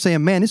 14, and you're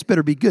saying, man, this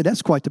better be good.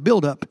 That's quite the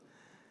buildup.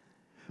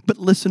 But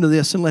listen to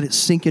this and let it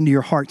sink into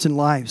your hearts and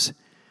lives.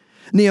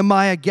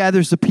 Nehemiah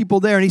gathers the people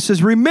there and he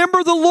says,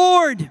 remember the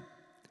Lord,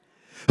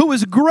 who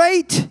is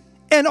great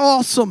and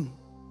awesome.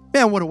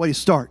 Man, what a way to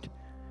start.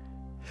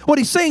 What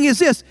he's saying is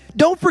this: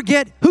 don't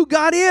forget who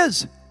God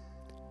is.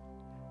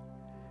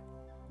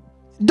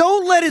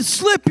 Don't let it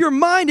slip your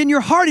mind and your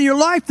heart and your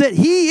life that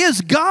He is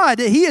God,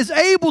 that He is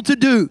able to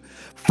do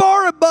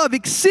far above,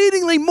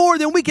 exceedingly more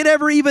than we could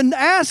ever even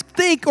ask,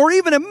 think, or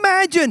even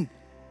imagine.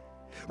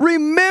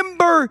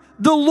 Remember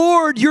the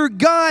Lord your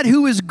God,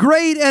 who is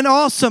great and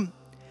awesome.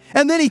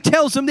 And then he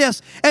tells them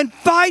this: and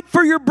fight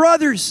for your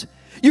brothers,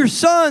 your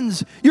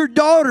sons, your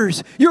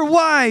daughters, your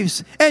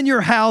wives, and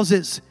your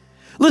houses.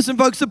 Listen,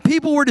 folks, the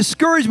people were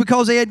discouraged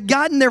because they had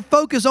gotten their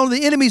focus on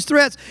the enemy's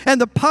threats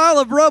and the pile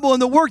of rubble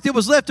and the work that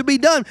was left to be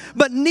done.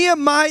 But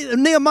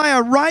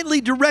Nehemiah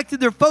rightly directed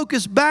their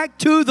focus back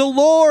to the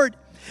Lord.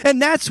 And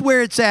that's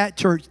where it's at,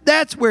 church.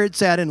 That's where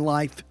it's at in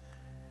life.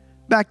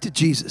 Back to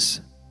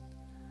Jesus.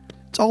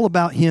 It's all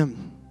about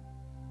Him.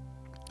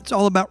 It's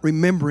all about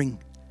remembering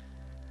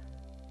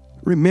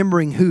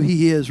who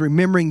He is,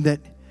 remembering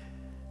that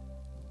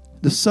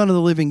the Son of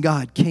the living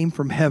God came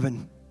from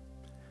heaven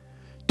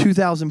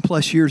 2,000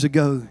 plus years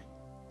ago.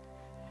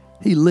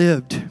 He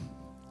lived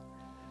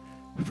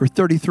for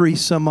 33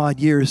 some odd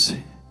years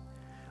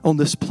on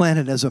this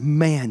planet as a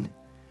man.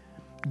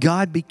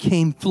 God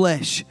became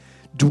flesh,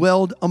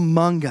 dwelled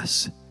among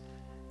us,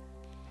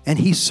 and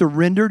He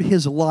surrendered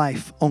His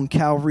life on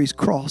Calvary's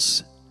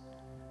cross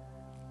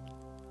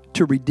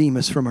to redeem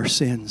us from our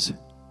sins.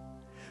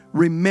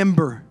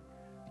 Remember,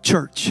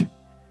 church,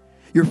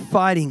 you're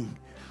fighting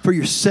for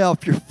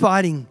yourself. You're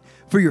fighting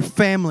for your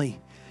family.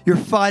 You're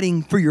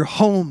fighting for your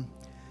home.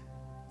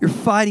 You're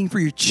fighting for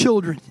your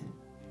children.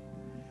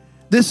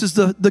 This is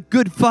the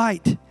good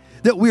fight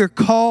that we are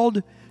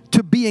called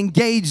to be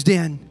engaged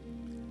in,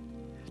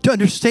 to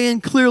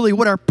understand clearly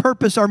what our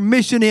purpose, our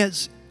mission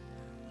is.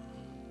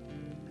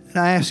 And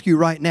I ask you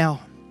right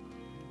now,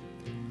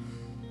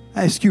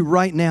 as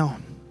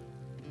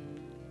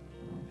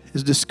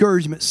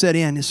discouragement set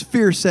in, as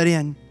fear set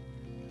in,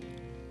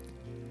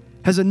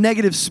 has a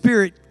negative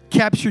spirit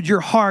captured your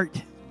heart,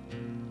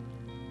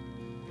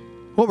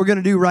 what we're going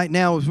to do right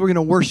now is we're going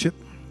to worship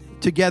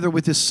together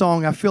with this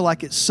song. I feel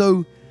like it's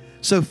so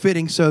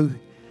fitting. So,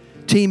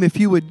 team, if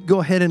you would go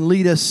ahead and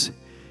lead us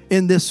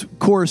in this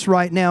chorus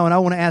right now. And I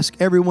want to ask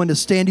everyone to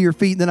stand to your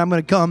feet. And then I'm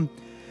going to come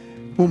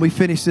when we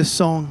finish this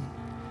song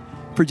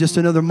for just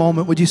another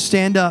moment. Would you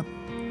stand up?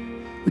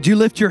 Would you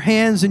lift your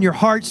hands and your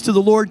hearts to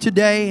the Lord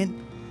today and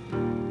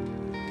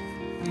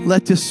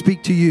let this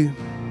speak to you?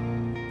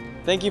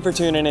 Thank you for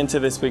tuning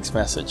into this week's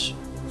message.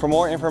 For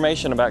more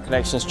information about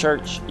Connections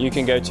Church, you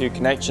can go to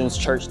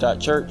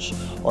connectionschurch.church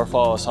or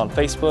follow us on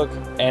Facebook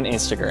and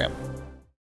Instagram.